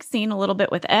this next scene a little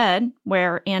bit with Ed,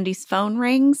 where Andy's phone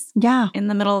rings Yeah. in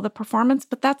the middle of the performance,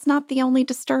 but that's not the only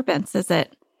disturbance, is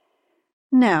it?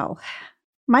 No.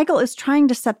 Michael is trying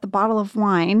to set the bottle of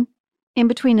wine in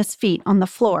between his feet on the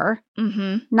floor,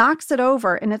 Mm-hmm. knocks it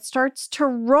over, and it starts to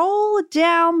roll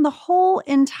down the whole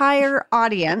entire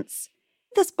audience.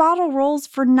 This bottle rolls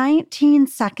for 19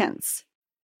 seconds.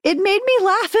 It made me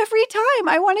laugh every time.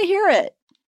 I want to hear it.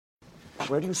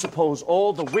 Where do you suppose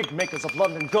all the wig makers of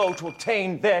London go to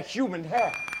obtain their human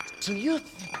hair? So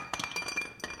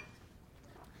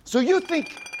you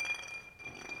think...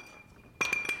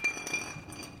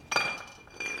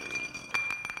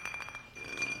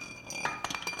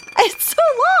 It's so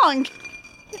long.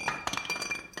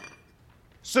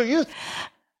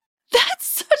 That's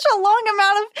such a long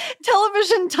amount of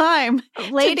television time.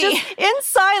 Lady. To just, in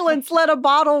silence, let a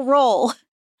bottle roll.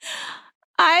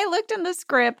 I looked in the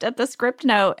script at the script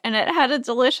note, and it had a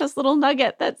delicious little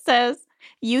nugget that says,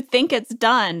 you think it's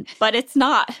done, but it's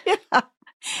not. Yeah.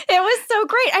 It was so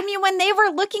great. I mean, when they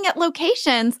were looking at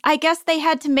locations, I guess they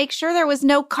had to make sure there was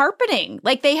no carpeting.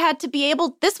 Like they had to be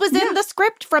able, this was in the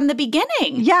script from the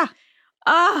beginning. Yeah.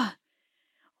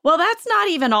 Well, that's not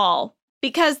even all.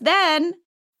 Because then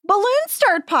Balloons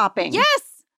start popping.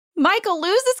 yes, Michael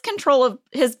loses control of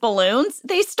his balloons.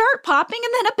 They start popping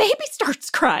and then a baby starts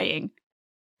crying.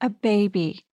 A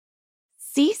baby.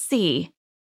 Cece.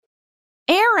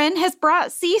 Aaron has brought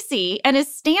Cece and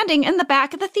is standing in the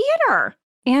back of the theater.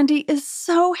 Andy is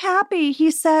so happy.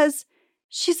 He says,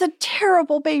 she's a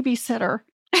terrible babysitter.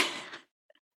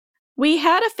 We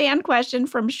had a fan question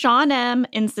from Sean M.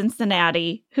 in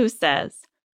Cincinnati who says,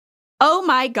 oh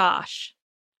my gosh,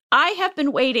 I have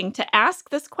been waiting to ask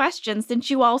this question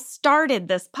since you all started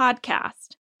this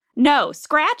podcast. No,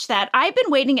 scratch that. I've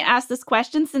been waiting to ask this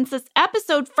question since this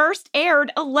episode first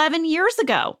aired 11 years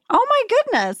ago. Oh my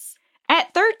goodness.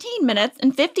 At 13 minutes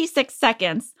and 56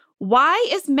 seconds, why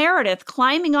is Meredith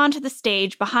climbing onto the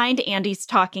stage behind Andy's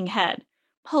talking head?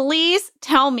 Please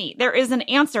tell me there is an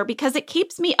answer because it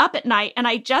keeps me up at night and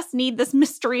I just need this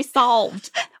mystery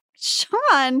solved.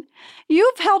 Sean,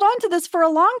 you've held on to this for a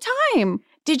long time.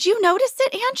 Did you notice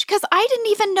it, Ange? Because I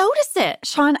didn't even notice it.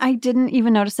 Sean, I didn't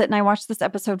even notice it, and I watched this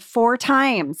episode 4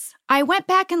 times. I went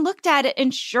back and looked at it,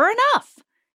 and sure enough,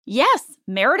 yes,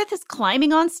 Meredith is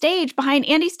climbing on stage behind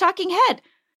Andy's talking head.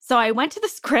 So I went to the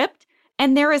script,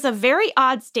 and there is a very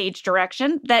odd stage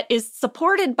direction that is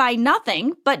supported by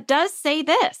nothing, but does say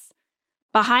this.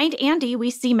 Behind Andy,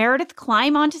 we see Meredith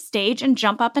climb onto stage and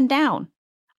jump up and down.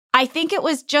 I think it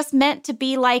was just meant to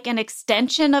be like an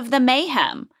extension of the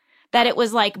mayhem. That it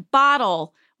was like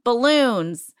bottle,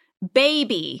 balloons,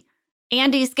 baby.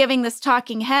 Andy's giving this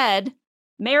talking head.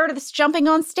 Meredith's jumping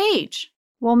on stage.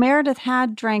 Well, Meredith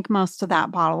had drank most of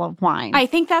that bottle of wine. I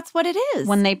think that's what it is.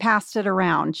 When they passed it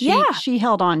around. She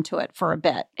held on to it for a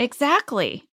bit.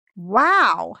 Exactly.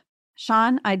 Wow.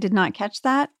 Sean, I did not catch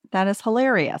that. That is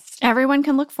hilarious. Everyone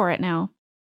can look for it now.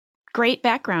 Great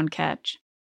background catch.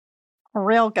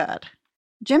 Real good.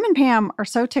 Jim and Pam are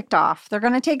so ticked off. They're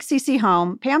going to take Cece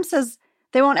home. Pam says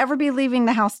they won't ever be leaving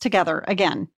the house together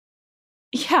again.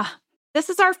 Yeah. This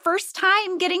is our first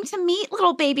time getting to meet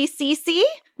little baby Cece.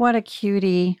 What a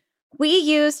cutie. We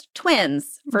used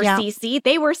twins for Cece.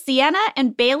 They were Sienna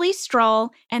and Bailey Stroll,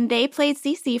 and they played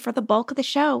Cece for the bulk of the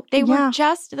show. They were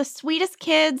just the sweetest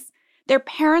kids. Their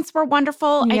parents were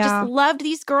wonderful. I just loved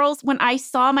these girls when I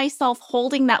saw myself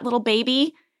holding that little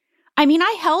baby. I mean,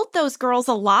 I held those girls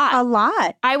a lot. A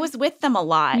lot. I was with them a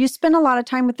lot. You spent a lot of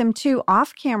time with them, too,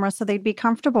 off camera, so they'd be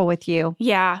comfortable with you.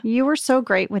 Yeah. You were so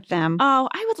great with them. Oh,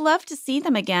 I would love to see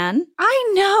them again.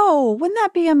 I know. Wouldn't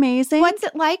that be amazing? What's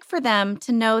it like for them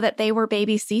to know that they were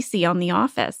baby Cece on The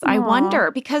Office? Aww. I wonder,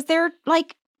 because they're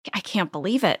like, I can't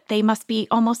believe it. They must be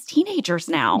almost teenagers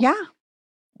now. Yeah.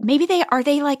 Maybe are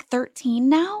they like 13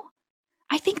 now?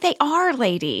 I think they are,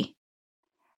 lady.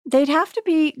 They'd have to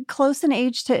be close in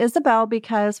age to Isabel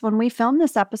because when we filmed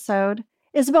this episode,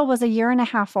 Isabel was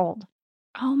 1.5 years old.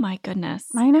 Oh, my goodness.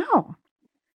 I know.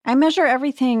 I measure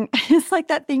everything. It's like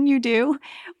that thing you do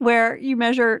where you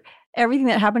measure everything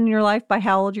that happened in your life by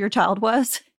how old your child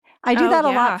was. I do that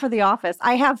a lot for The Office.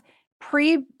 I have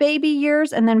pre-baby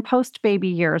years and then post-baby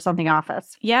years on The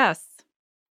Office. Yes.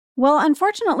 Well,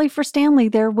 unfortunately for Stanley,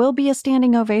 there will be a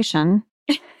standing ovation.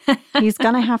 He's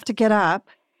going to have to get up.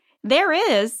 There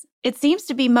is. It seems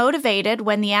to be motivated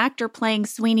when the actor playing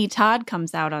Sweeney Todd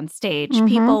comes out on stage. Mm-hmm.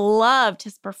 People loved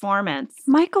his performance.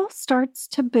 Michael starts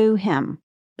to boo him.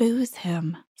 Boos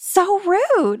him. So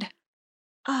rude.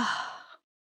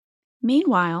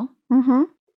 Meanwhile,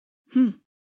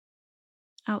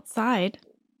 outside,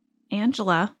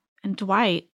 Angela and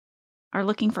Dwight are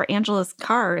looking for Angela's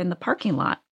car in the parking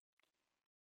lot.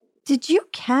 Did you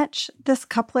catch this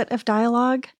couplet of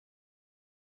dialogue?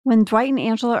 When Dwight and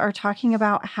Angela are talking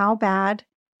about how bad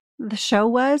the show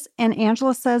was, and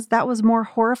Angela says that was more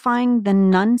horrifying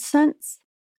than nonsense.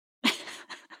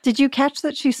 Did you catch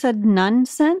that she said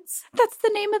nonsense? That's the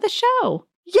name of the show.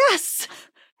 Yes.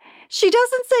 She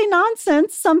doesn't say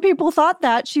nonsense. Some people thought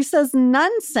that. She says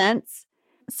nonsense.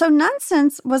 So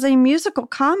Nonsense was a musical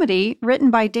comedy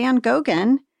written by Dan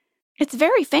Gogan. It's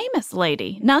very famous,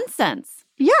 lady. Nonsense.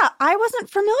 Yeah, I wasn't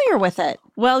familiar with it.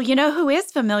 Well, you know who is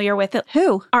familiar with it?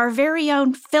 Who? Our very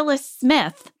own Phyllis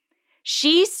Smith.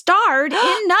 She starred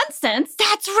in Nonsense.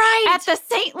 That's right. At the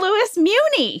St. Louis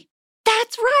Muni.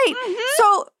 That's right. Mm-hmm.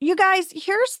 So, you guys,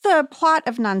 here's the plot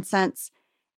of Nonsense.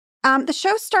 The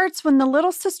show starts when the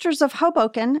Little Sisters of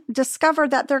Hoboken discover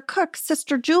that their cook,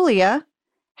 Sister Julia,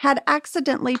 had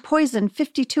accidentally poisoned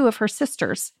 52 of her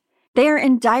sisters. They are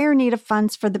in dire need of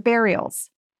funds for the burials.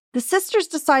 The sisters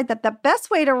decide that the best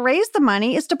way to raise the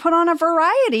money is to put on a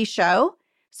variety show.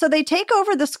 So they take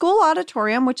over the school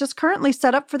auditorium, which is currently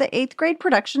set up for the 8th grade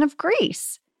production of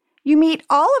Grease. You meet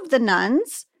all of the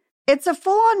nuns. It's a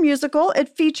full-on musical. It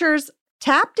features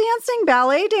tap dancing,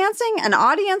 ballet dancing, an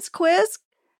audience quiz,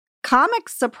 comic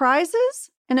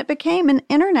surprises, and it became an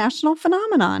international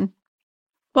phenomenon.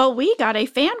 Well, we got a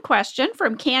fan question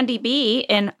from Candy B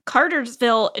in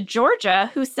Cartersville,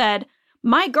 Georgia, who said,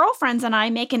 my girlfriends and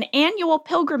I make an annual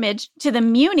pilgrimage to the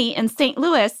Muni in St.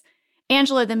 Louis.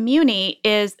 Angela, the Muni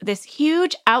is this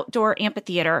huge outdoor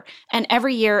amphitheater, and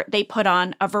every year they put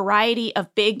on a variety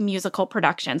of big musical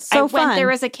productions. So I went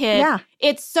there as a kid. Yeah.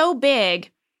 It's so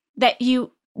big that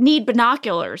you need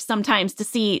binoculars sometimes to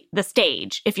see the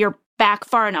stage if you're back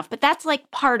far enough, but that's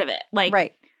like part of it. Like,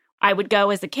 right. I would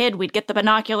go as a kid, we'd get the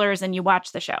binoculars and you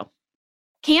watch the show.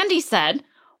 Candy said,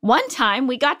 one time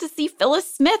we got to see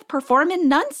Phyllis Smith perform in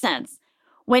Nonsense.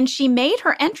 When she made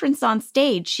her entrance on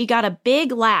stage, she got a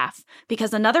big laugh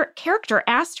because another character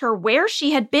asked her where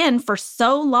she had been for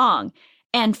so long.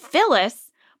 And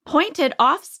Phyllis pointed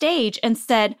off stage and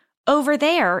said, "Over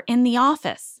there in the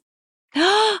office."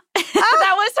 That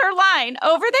was her line,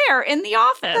 "Over there in the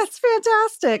office." That's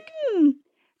fantastic.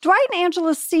 Dwight and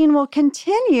Angela's scene will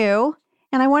continue,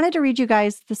 and I wanted to read you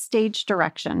guys the stage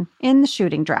direction in the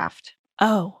shooting draft.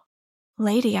 Oh,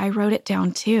 lady, I wrote it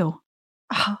down too.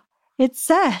 Oh, it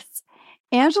says,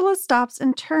 Angela stops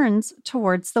and turns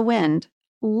towards the wind,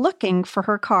 looking for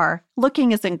her car.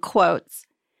 Looking is in quotes.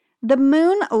 The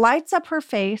moon lights up her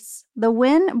face. The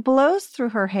wind blows through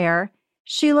her hair.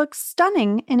 She looks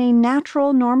stunning in a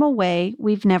natural, normal way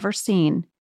we've never seen.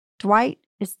 Dwight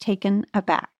is taken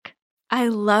aback. I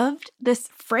loved this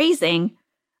phrasing,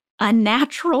 "a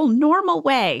natural, normal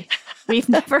way we've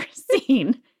never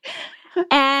seen."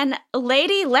 And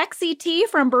Lady Lexi T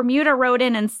from Bermuda wrote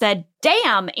in and said,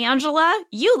 "Damn, Angela,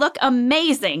 you look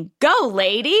amazing. Go,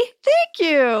 lady." Thank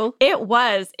you. It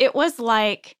was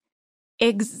like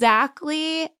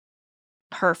exactly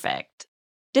perfect.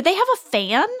 Did they have a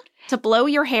fan to blow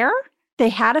your hair? They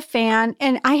had a fan,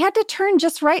 and I had to turn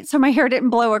just right so my hair didn't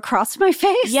blow across my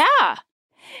face. Yeah.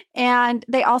 And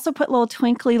they also put little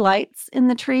twinkly lights in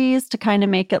the trees to kind of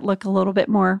make it look a little bit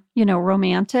more,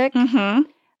 romantic. Mm-hmm.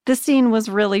 The scene was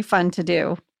really fun to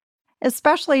do,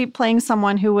 especially playing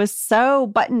someone who was so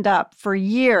buttoned up for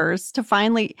years to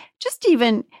finally just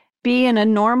even be in a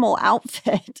normal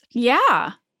outfit.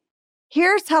 Yeah.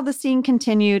 Here's how the scene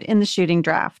continued in the shooting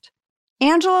draft.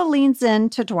 Angela leans in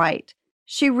to Dwight.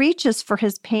 She reaches for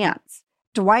his pants.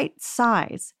 Dwight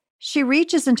sighs. She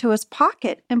reaches into his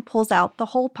pocket and pulls out the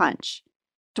hole punch.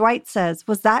 Dwight says,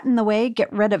 "Was that in the way?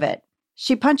 Get rid of it."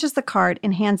 She punches the card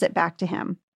and hands it back to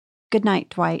him. "Good night,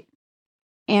 Dwight."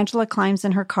 Angela climbs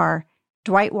in her car.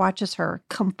 Dwight watches her,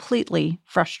 completely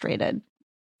frustrated.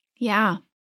 Yeah.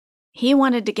 He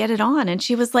wanted to get it on, and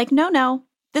she was like, no,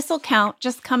 this'll count,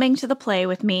 just coming to the play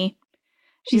with me.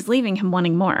 She's leaving him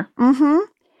wanting more. Mm-hmm.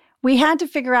 We had to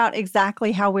figure out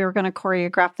exactly how we were going to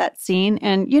choreograph that scene.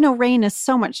 And, Rain is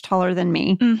so much taller than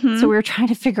me. Mm-hmm. So we were trying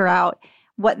to figure out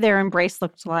what their embrace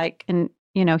looked like. And,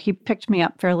 he picked me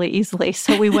up fairly easily.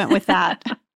 So we went with that.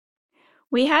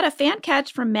 We had a fan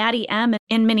catch from Maddie M.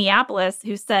 in Minneapolis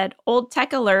who said, "Old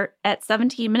tech alert, at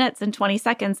 17 minutes and 20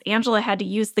 seconds, Angela had to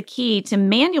use the key to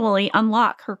manually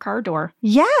unlock her car door."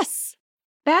 Yes.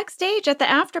 Backstage at the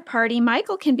after party,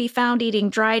 Michael can be found eating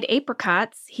dried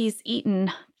apricots. He's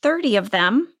eaten 30 of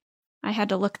them. I had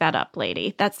to look that up,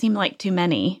 lady. That seemed like too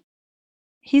many.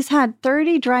 He's had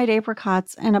 30 dried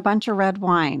apricots and a bunch of red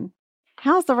wine.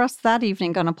 How's the rest of that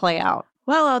evening going to play out?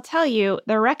 Well, I'll tell you,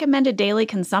 the recommended daily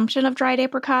consumption of dried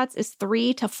apricots is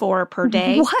 3 to 4 per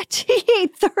day. What? He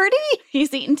ate 30?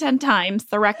 He's eaten 10 times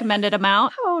the recommended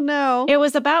amount. Oh, no. It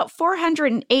was about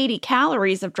 480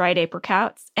 calories of dried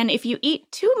apricots. And if you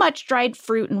eat too much dried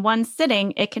fruit in one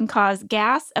sitting, it can cause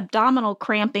gas, abdominal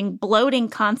cramping, bloating,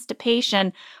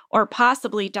 constipation, or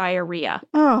possibly diarrhea.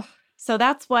 Oh. So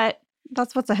that's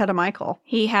what's ahead of Michael.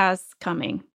 He has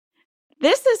coming.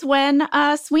 This is when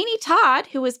Sweeney Todd,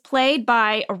 who is played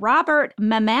by Robert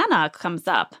Mamana, comes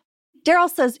up. Daryl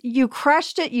says, "You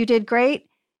crushed it. You did great."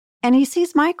 And he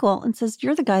sees Michael and says,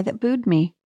 "You're the guy that booed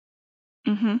me."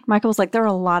 Mm-hmm. Michael was like, "There are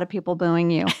a lot of people booing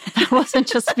you. That wasn't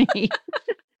just me."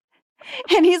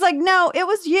 And he's like, "No, it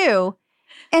was you."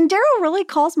 And Daryl really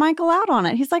calls Michael out on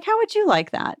it. He's like, "How would you like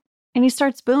that?" And he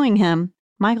starts booing him.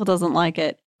 Michael doesn't like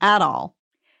it at all.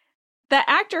 The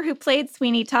actor who played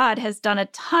Sweeney Todd has done a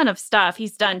ton of stuff.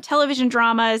 He's done television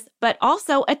dramas, but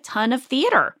also a ton of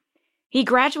theater. He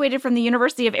graduated from the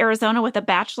University of Arizona with a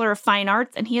Bachelor of Fine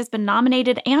Arts, and he has been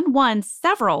nominated and won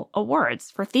several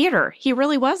awards for theater. He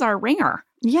really was our ringer.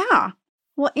 Yeah.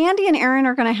 Well, Andy and Aaron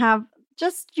are going to have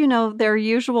just, their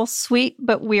usual sweet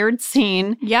but weird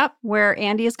scene. Yep. Where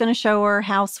Andy is going to show her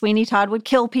how Sweeney Todd would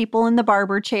kill people in the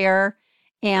barber chair.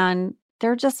 And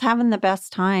they're just having the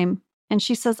best time. And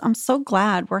she says, "I'm so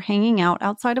glad we're hanging out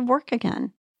outside of work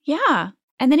again." Yeah.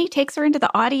 And then he takes her into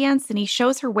the audience and he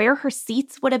shows her where her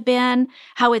seats would have been,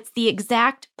 how it's the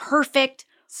exact perfect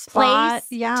Spot, place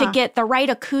to get the right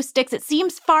acoustics. It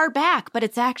seems far back, but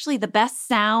it's actually the best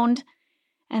sound.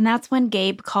 And that's when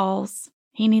Gabe calls.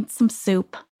 He needs some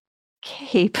soup.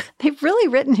 Gabe, they've really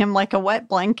written him like a wet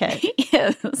blanket. He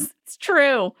is. It's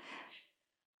true.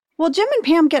 Well, Jim and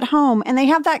Pam get home and they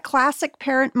have that classic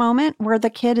parent moment where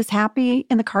the kid is happy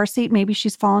in the car seat. Maybe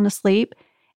she's fallen asleep.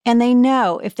 And they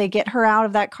know if they get her out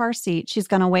of that car seat, she's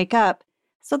going to wake up.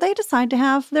 So they decide to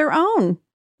have their own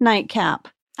nightcap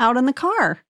out in the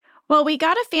car. Well, we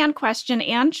got a fan question,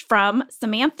 Ange, from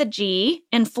Samantha G.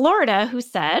 in Florida, who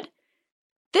said,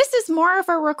 This is more of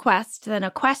a request than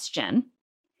a question.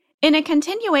 In a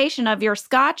continuation of your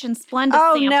Scotch and Splenda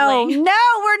sampling. No,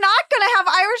 we're not going to have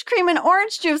Irish cream and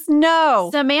orange juice. No.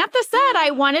 Samantha said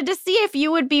I wanted to see if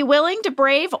you would be willing to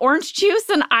brave orange juice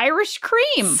and Irish cream.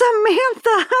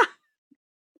 Samantha.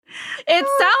 It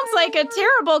sounds like a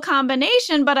terrible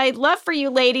combination, but I'd love for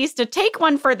you ladies to take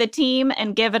one for the team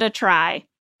and give it a try.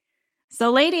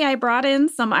 So, lady, I brought in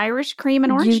some Irish cream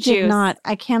and orange juice. You did not.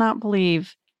 I cannot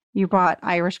believe you brought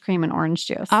Irish cream and orange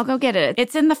juice. I'll go get it.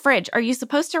 It's in the fridge. Are you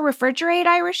supposed to refrigerate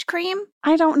Irish cream?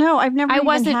 I don't know. I've never even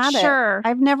wasn't had sure. it.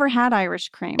 I've never had Irish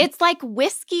cream. It's like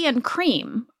whiskey and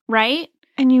cream, right?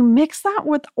 And you mix that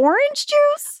with orange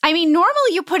juice? I mean,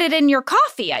 normally you put it in your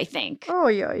coffee, I think. Oh,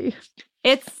 yeah.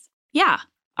 Yeah.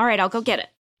 All right, I'll go get it.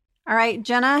 All right,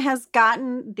 Jenna has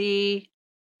gotten the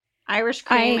Irish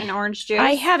cream and orange juice.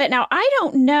 I have it. Now, I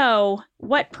don't know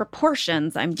what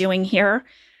proportions I'm doing here.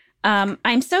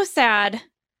 I'm so sad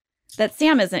that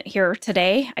Sam isn't here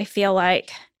today. I feel like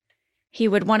he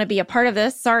would want to be a part of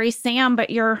this. Sorry, Sam,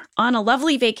 but you're on a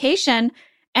lovely vacation.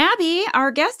 Abby, our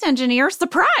guest engineer,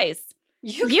 surprise!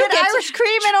 You get Irish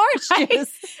cream and orange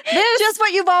juice. Just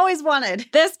what you've always wanted.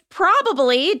 This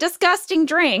probably disgusting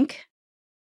drink.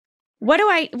 What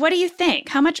do you think?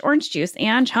 How much orange juice,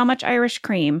 Ange? How much Irish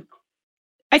cream?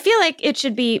 I feel like it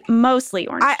should be mostly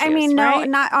orange juice. I mean, no, right?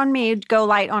 not on me. Go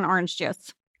light on orange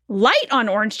juice. Light on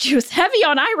orange juice, heavy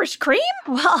on Irish cream?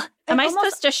 Well, am I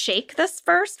supposed to shake this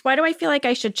first? Why do I feel like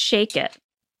I should shake it?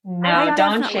 No,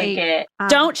 don't shake it.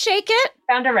 Don't shake it?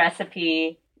 Found a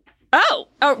recipe. Oh,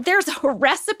 there's a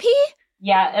recipe?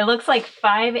 Yeah, it looks like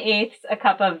 5/8 a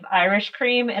cup of Irish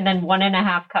cream and then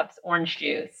 1.5 cups orange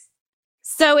juice.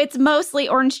 So it's mostly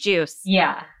orange juice.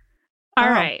 Yeah. All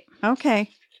right. Okay.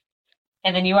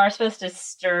 And then you are supposed to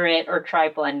stir it or try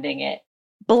blending it.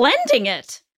 Blending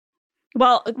it?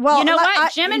 Well, you know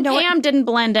what? Jim and you know Pam didn't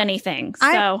blend anything.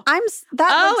 So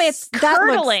it's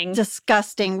curdling. Looks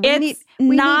disgusting. We need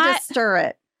to stir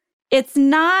it. It's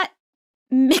not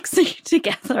mixing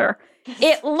together.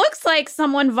 It looks like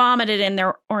someone vomited in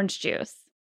their orange juice.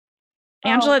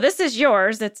 Angela, this is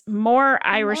yours. It's more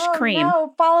Irish cream.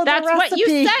 No, follow That's the recipe. what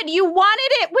you said. You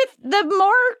wanted it with the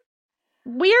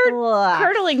more weird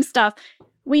curdling stuff.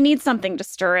 We need something to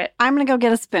stir it. I'm going to go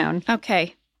get a spoon.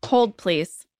 Okay. Hold,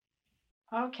 please.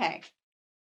 Okay.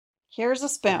 Here's a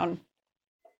spoon.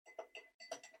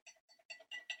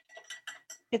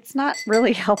 It's not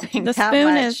really helping The that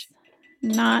spoon much. is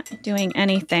not doing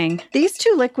anything. These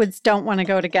two liquids don't want to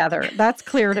go together. That's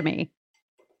clear to me.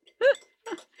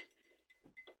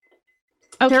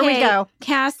 Okay, Here we go.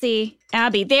 Cassie,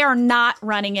 Abby, they are not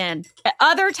running in.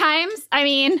 Other times, I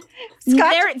mean,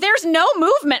 there's no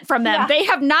movement from them. Yeah. They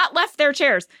have not left their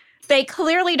chairs. They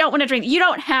clearly don't want to drink. You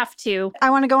don't have to.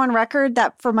 I want to go on record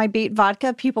that for my beet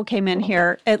vodka, people came in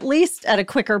here at least at a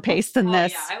quicker pace than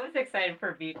this. Yeah, I was excited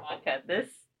for beet vodka. This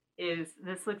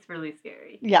looks really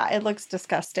scary. Yeah, it looks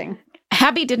disgusting.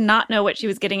 Abby did not know what she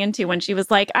was getting into when she was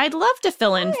like, I'd love to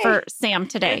fill in for Sam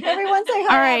today. Everyone say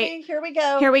hi, All right. Abby. Here we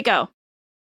go. Here we go.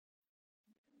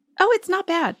 Oh, it's not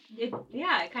bad. It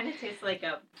kind of tastes like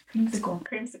a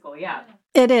creamsicle, yeah.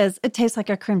 It is. It tastes like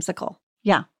a creamsicle.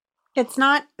 Yeah. It's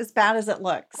not as bad as it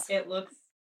looks. It looks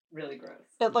really gross.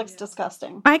 It looks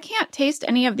disgusting. I can't taste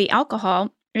any of the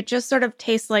alcohol. It just sort of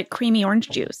tastes like creamy orange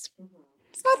juice.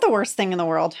 It's not the worst thing in the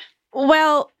world.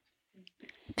 Well,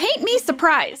 paint me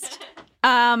surprised.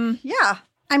 Yeah.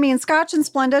 I mean, Scotch and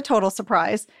Splenda, total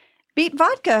surprise. Beet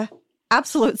vodka,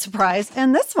 absolute surprise.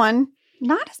 And this one,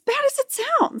 not as bad as it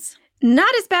sounds.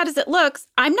 Not as bad as it looks.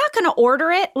 I'm not going to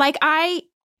order it. Like, I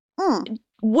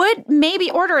would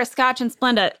maybe order a Scotch and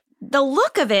Splenda. The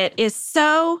look of it is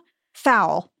so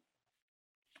foul.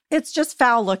 It's just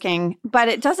foul looking, but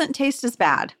it doesn't taste as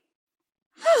bad.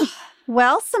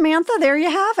 Well, Samantha, there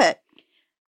you have it.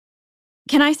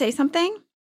 Can I say something?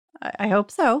 I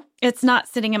hope so. It's not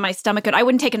sitting in my stomach good. I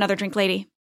wouldn't take another drink, lady.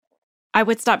 I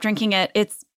would stop drinking it.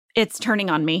 It's turning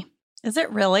on me. Is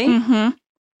it really?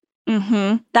 Mm-hmm.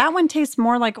 Mm-hmm. That one tastes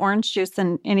more like orange juice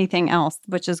than anything else,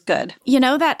 which is good. You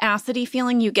know that acidy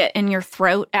feeling you get in your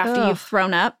throat after you've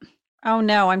thrown up? Oh,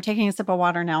 no. I'm taking a sip of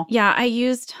water now. Yeah, I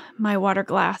used my water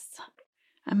glass.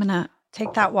 I'm going to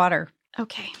take that water.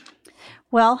 Okay.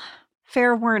 Well,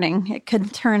 fair warning. It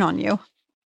could turn on you.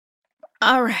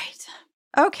 All right.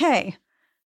 Okay.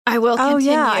 I will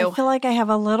continue. Oh, yeah. I feel like I have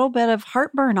a little bit of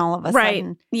heartburn all of a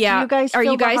sudden. Yeah. Do you guys Are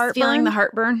feel you guys the feeling the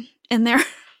heartburn in there?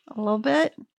 A little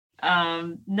bit?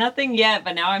 Nothing yet,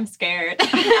 but now I'm scared.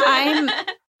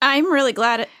 I'm really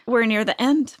glad we're near the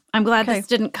end. I'm glad this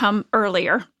didn't come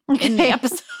earlier in the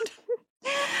episode.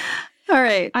 All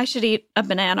right. I should eat a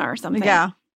banana or something.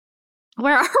 Yeah.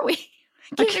 Where are we?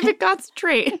 I can't even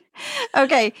concentrate.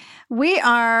 Okay. We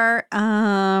are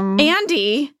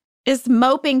Andy is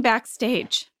moping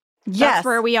backstage. Yes. That's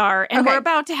where we are. And Okay. we're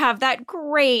about to have that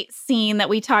great scene that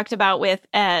we talked about with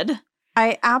Ed.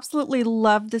 I absolutely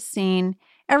love the scene.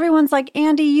 Everyone's like,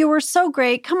 Andy, you were so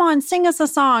great. Come on, sing us a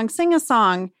song. Sing a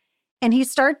song. And he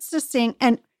starts to sing.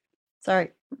 And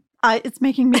sorry, it's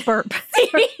making me burp.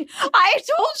 I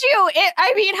told you.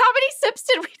 How many sips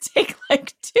did we take?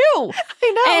 Like 2.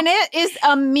 I know. And it is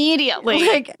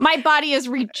immediately, my body is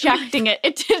rejecting it.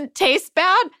 It didn't taste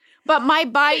bad, but my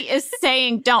body is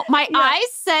saying don't. My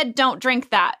eyes said don't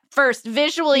drink that. First,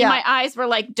 visually, my eyes were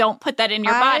like, don't put that in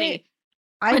your body.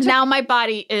 But now my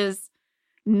body is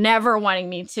never wanting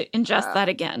me to ingest that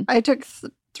again. I took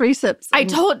 3 sips. I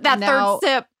told that now third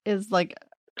sip is like,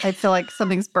 I feel like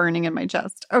something's burning in my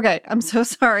chest. Okay, I'm so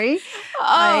sorry.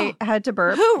 I had to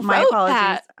burp. Who My wrote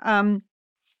apologies. that?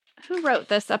 Who wrote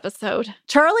this episode?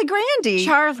 Charlie Grandy.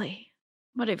 Charlie,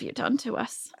 what have you done to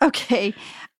us? Okay.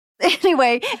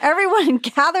 Anyway, everyone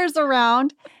gathers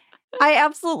around. I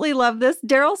absolutely love this.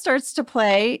 Daryl starts to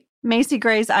play Macy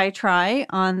Gray's I Try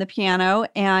on the piano,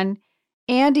 and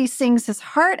Andy sings his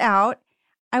heart out.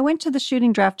 I went to the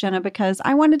shooting draft, Jenna, because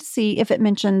I wanted to see if it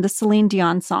mentioned the Celine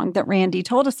Dion song that Randy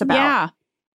told us about. Yeah.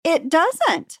 It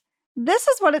doesn't. This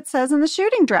is what it says in the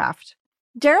shooting draft.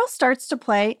 Daryl starts to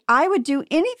play I Would Do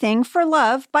Anything for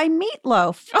Love by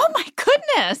Meatloaf. Oh, my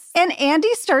goodness. And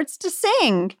Andy starts to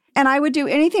sing. And I would do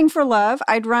anything for love.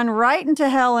 I'd run right into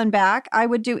hell and back. I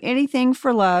would do anything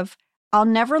for love. I'll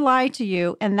never lie to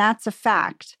you, and that's a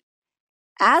fact.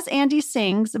 As Andy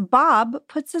sings, Bob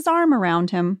puts his arm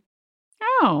around him.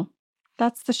 Oh.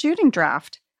 That's the shooting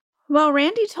draft. Well,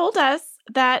 Randy told us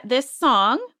that this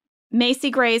song, Macy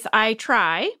Gray's I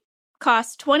Try,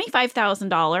 cost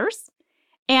 $25,000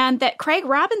 and that Craig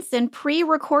Robinson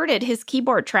pre-recorded his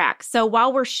keyboard track. So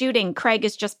while we're shooting, Craig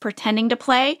is just pretending to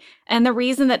play. And the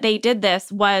reason that they did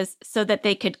this was so that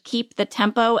they could keep the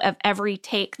tempo of every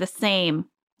take the same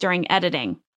during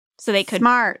editing. So they could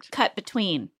cut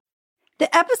between.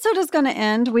 The episode is going to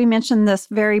end. We mentioned this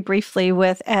very briefly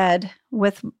with Ed,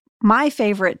 with my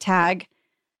favorite tag,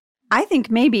 I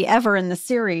think maybe ever in the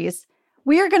series.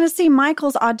 We are going to see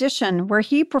Michael's audition where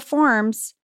he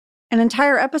performs an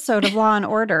entire episode of Law and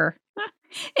Order,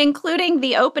 including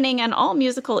the opening and all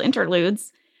musical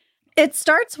interludes. It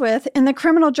starts with, in the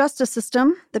criminal justice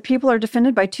system, the people are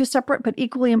defended by 2 separate but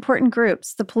equally important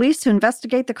groups, the police who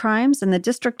investigate the crimes and the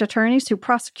district attorneys who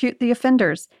prosecute the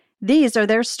offenders. These are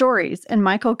their stories. And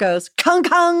Michael goes, kung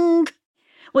kung.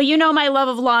 Well, you know my love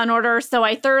of Law and Order, so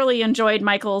I thoroughly enjoyed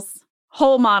Michael's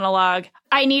whole monologue.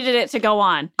 I needed it to go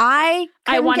on. I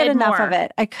couldn't get enough more of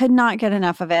it. I could not get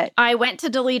enough of it. I went to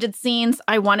deleted scenes.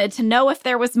 I wanted to know if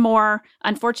there was more.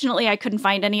 Unfortunately, I couldn't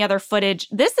find any other footage.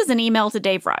 This is an email to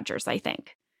Dave Rogers, I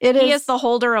think. He is the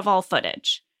holder of all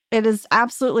footage. It is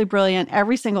absolutely brilliant.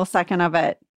 Every single second of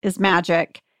it is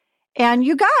magic. And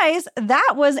you guys,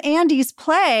 that was Andy's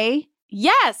play.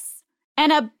 Yes.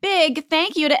 And a big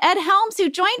thank you to Ed Helms, who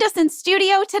joined us in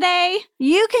studio today.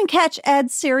 You can catch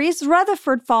Ed's series,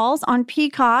 Rutherford Falls, on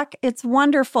Peacock. It's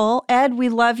wonderful. Ed, we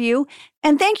love you.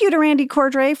 And thank you to Randy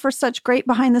Cordray for such great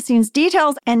behind-the-scenes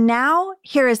details. And now,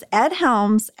 here is Ed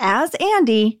Helms as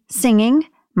Andy singing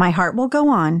My Heart Will Go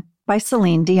On by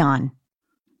Celine Dion.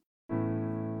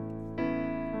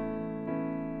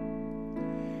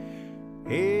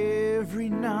 Every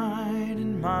night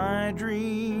in my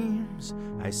dreams,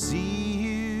 I see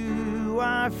you,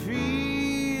 I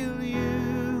feel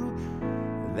you.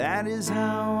 That is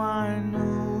how I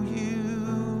know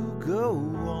you go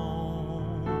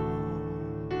on.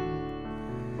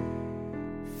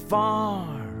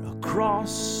 Far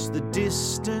across the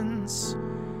distance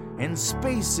and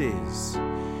spaces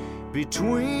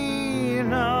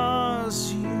between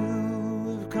us,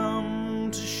 you have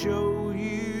come to show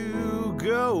you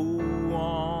go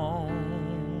on.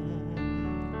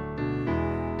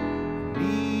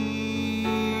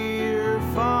 Near,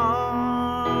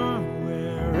 far,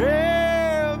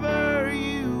 wherever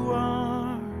you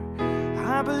are,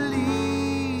 I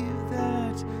believe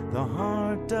that the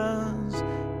heart does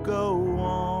go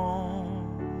on.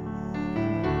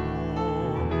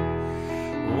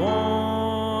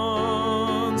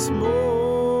 Once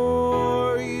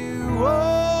more you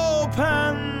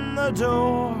open the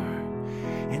door,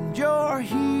 and you're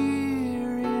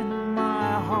here in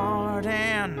my heart,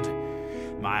 and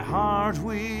my heart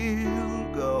will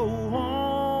go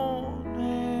on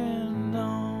and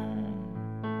on.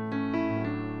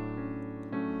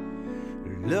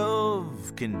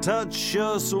 Love can touch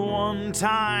us one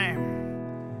time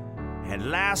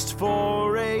and last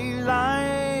for a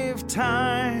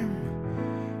lifetime,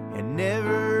 and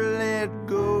never let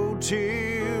go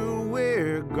till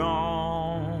we're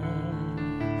gone.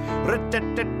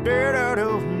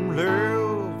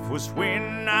 Love was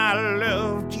when I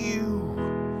loved you.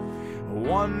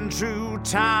 One true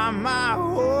time I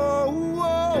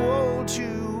hold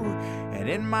you, and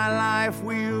in my life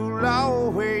we'll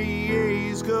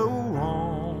always go on.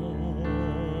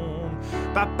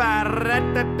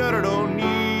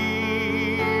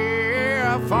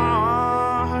 Near,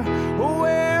 far,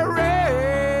 wherever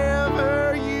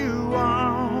you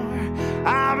are,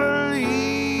 I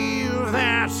believe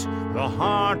that the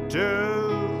heart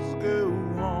does go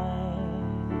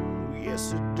on.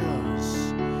 Yes, it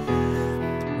does.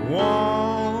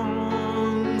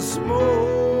 Once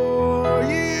more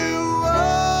you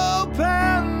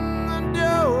open the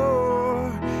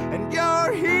door, and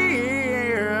you're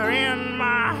here in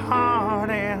my heart,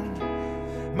 and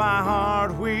my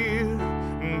heart will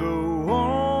go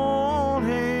on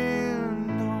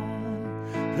and on.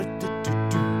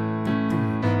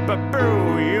 But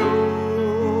girl, you're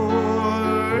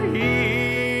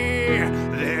here.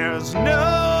 There's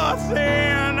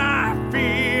nothing I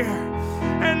fear,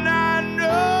 and I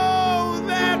know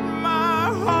that my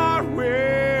heart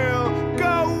will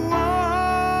go on.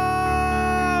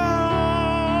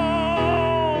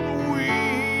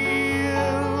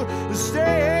 We'll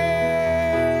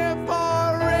stay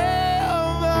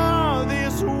forever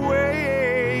this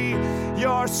way.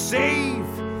 You're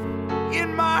safe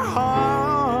in my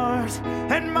heart,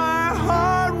 and my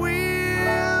heart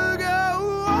will go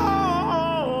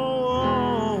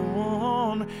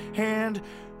on and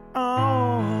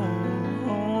on.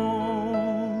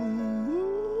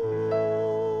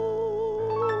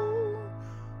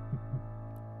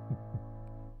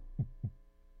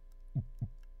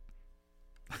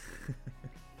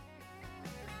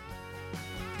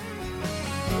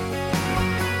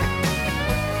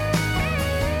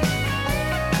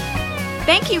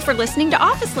 Thank you for listening to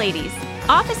Office Ladies.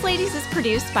 Office Ladies is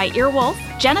produced by Earwolf,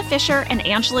 Jenna Fisher, and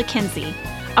Angela Kinsey.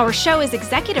 Our show is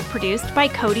executive produced by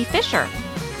Cody Fisher.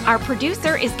 Our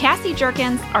producer is Cassie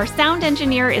Jerkins, our sound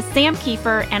engineer is Sam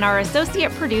Kiefer, and our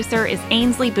associate producer is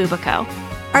Ainsley Bubico.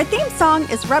 Our theme song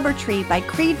is Rubber Tree by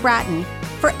Creed Bratton.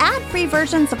 For ad-free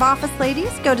versions of Office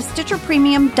Ladies, go to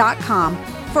StitcherPremium.com.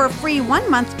 For a free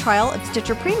 1-month trial of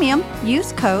Stitcher Premium,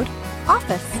 use code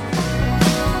OFFICE.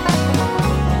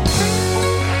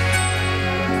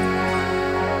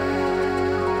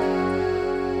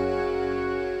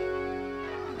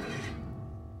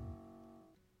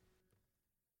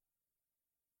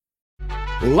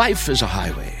 Life is a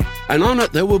highway, and on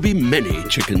it there will be many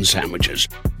chicken sandwiches.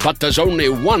 But there's only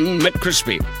one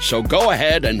McCrispy. So go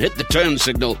ahead and hit the turn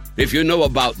signal if you know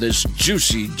about this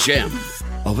juicy gem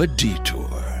of a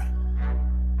detour.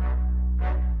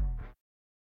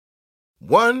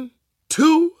 1,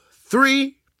 2,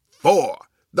 3, 4.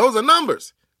 Those are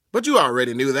numbers. But you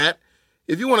already knew that.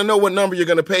 If you want to know what number you're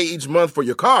going to pay each month for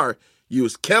your car,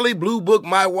 use Kelley Blue Book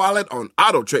My Wallet on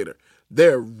AutoTrader.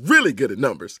 They're really good at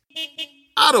numbers.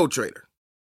 AutoTrader.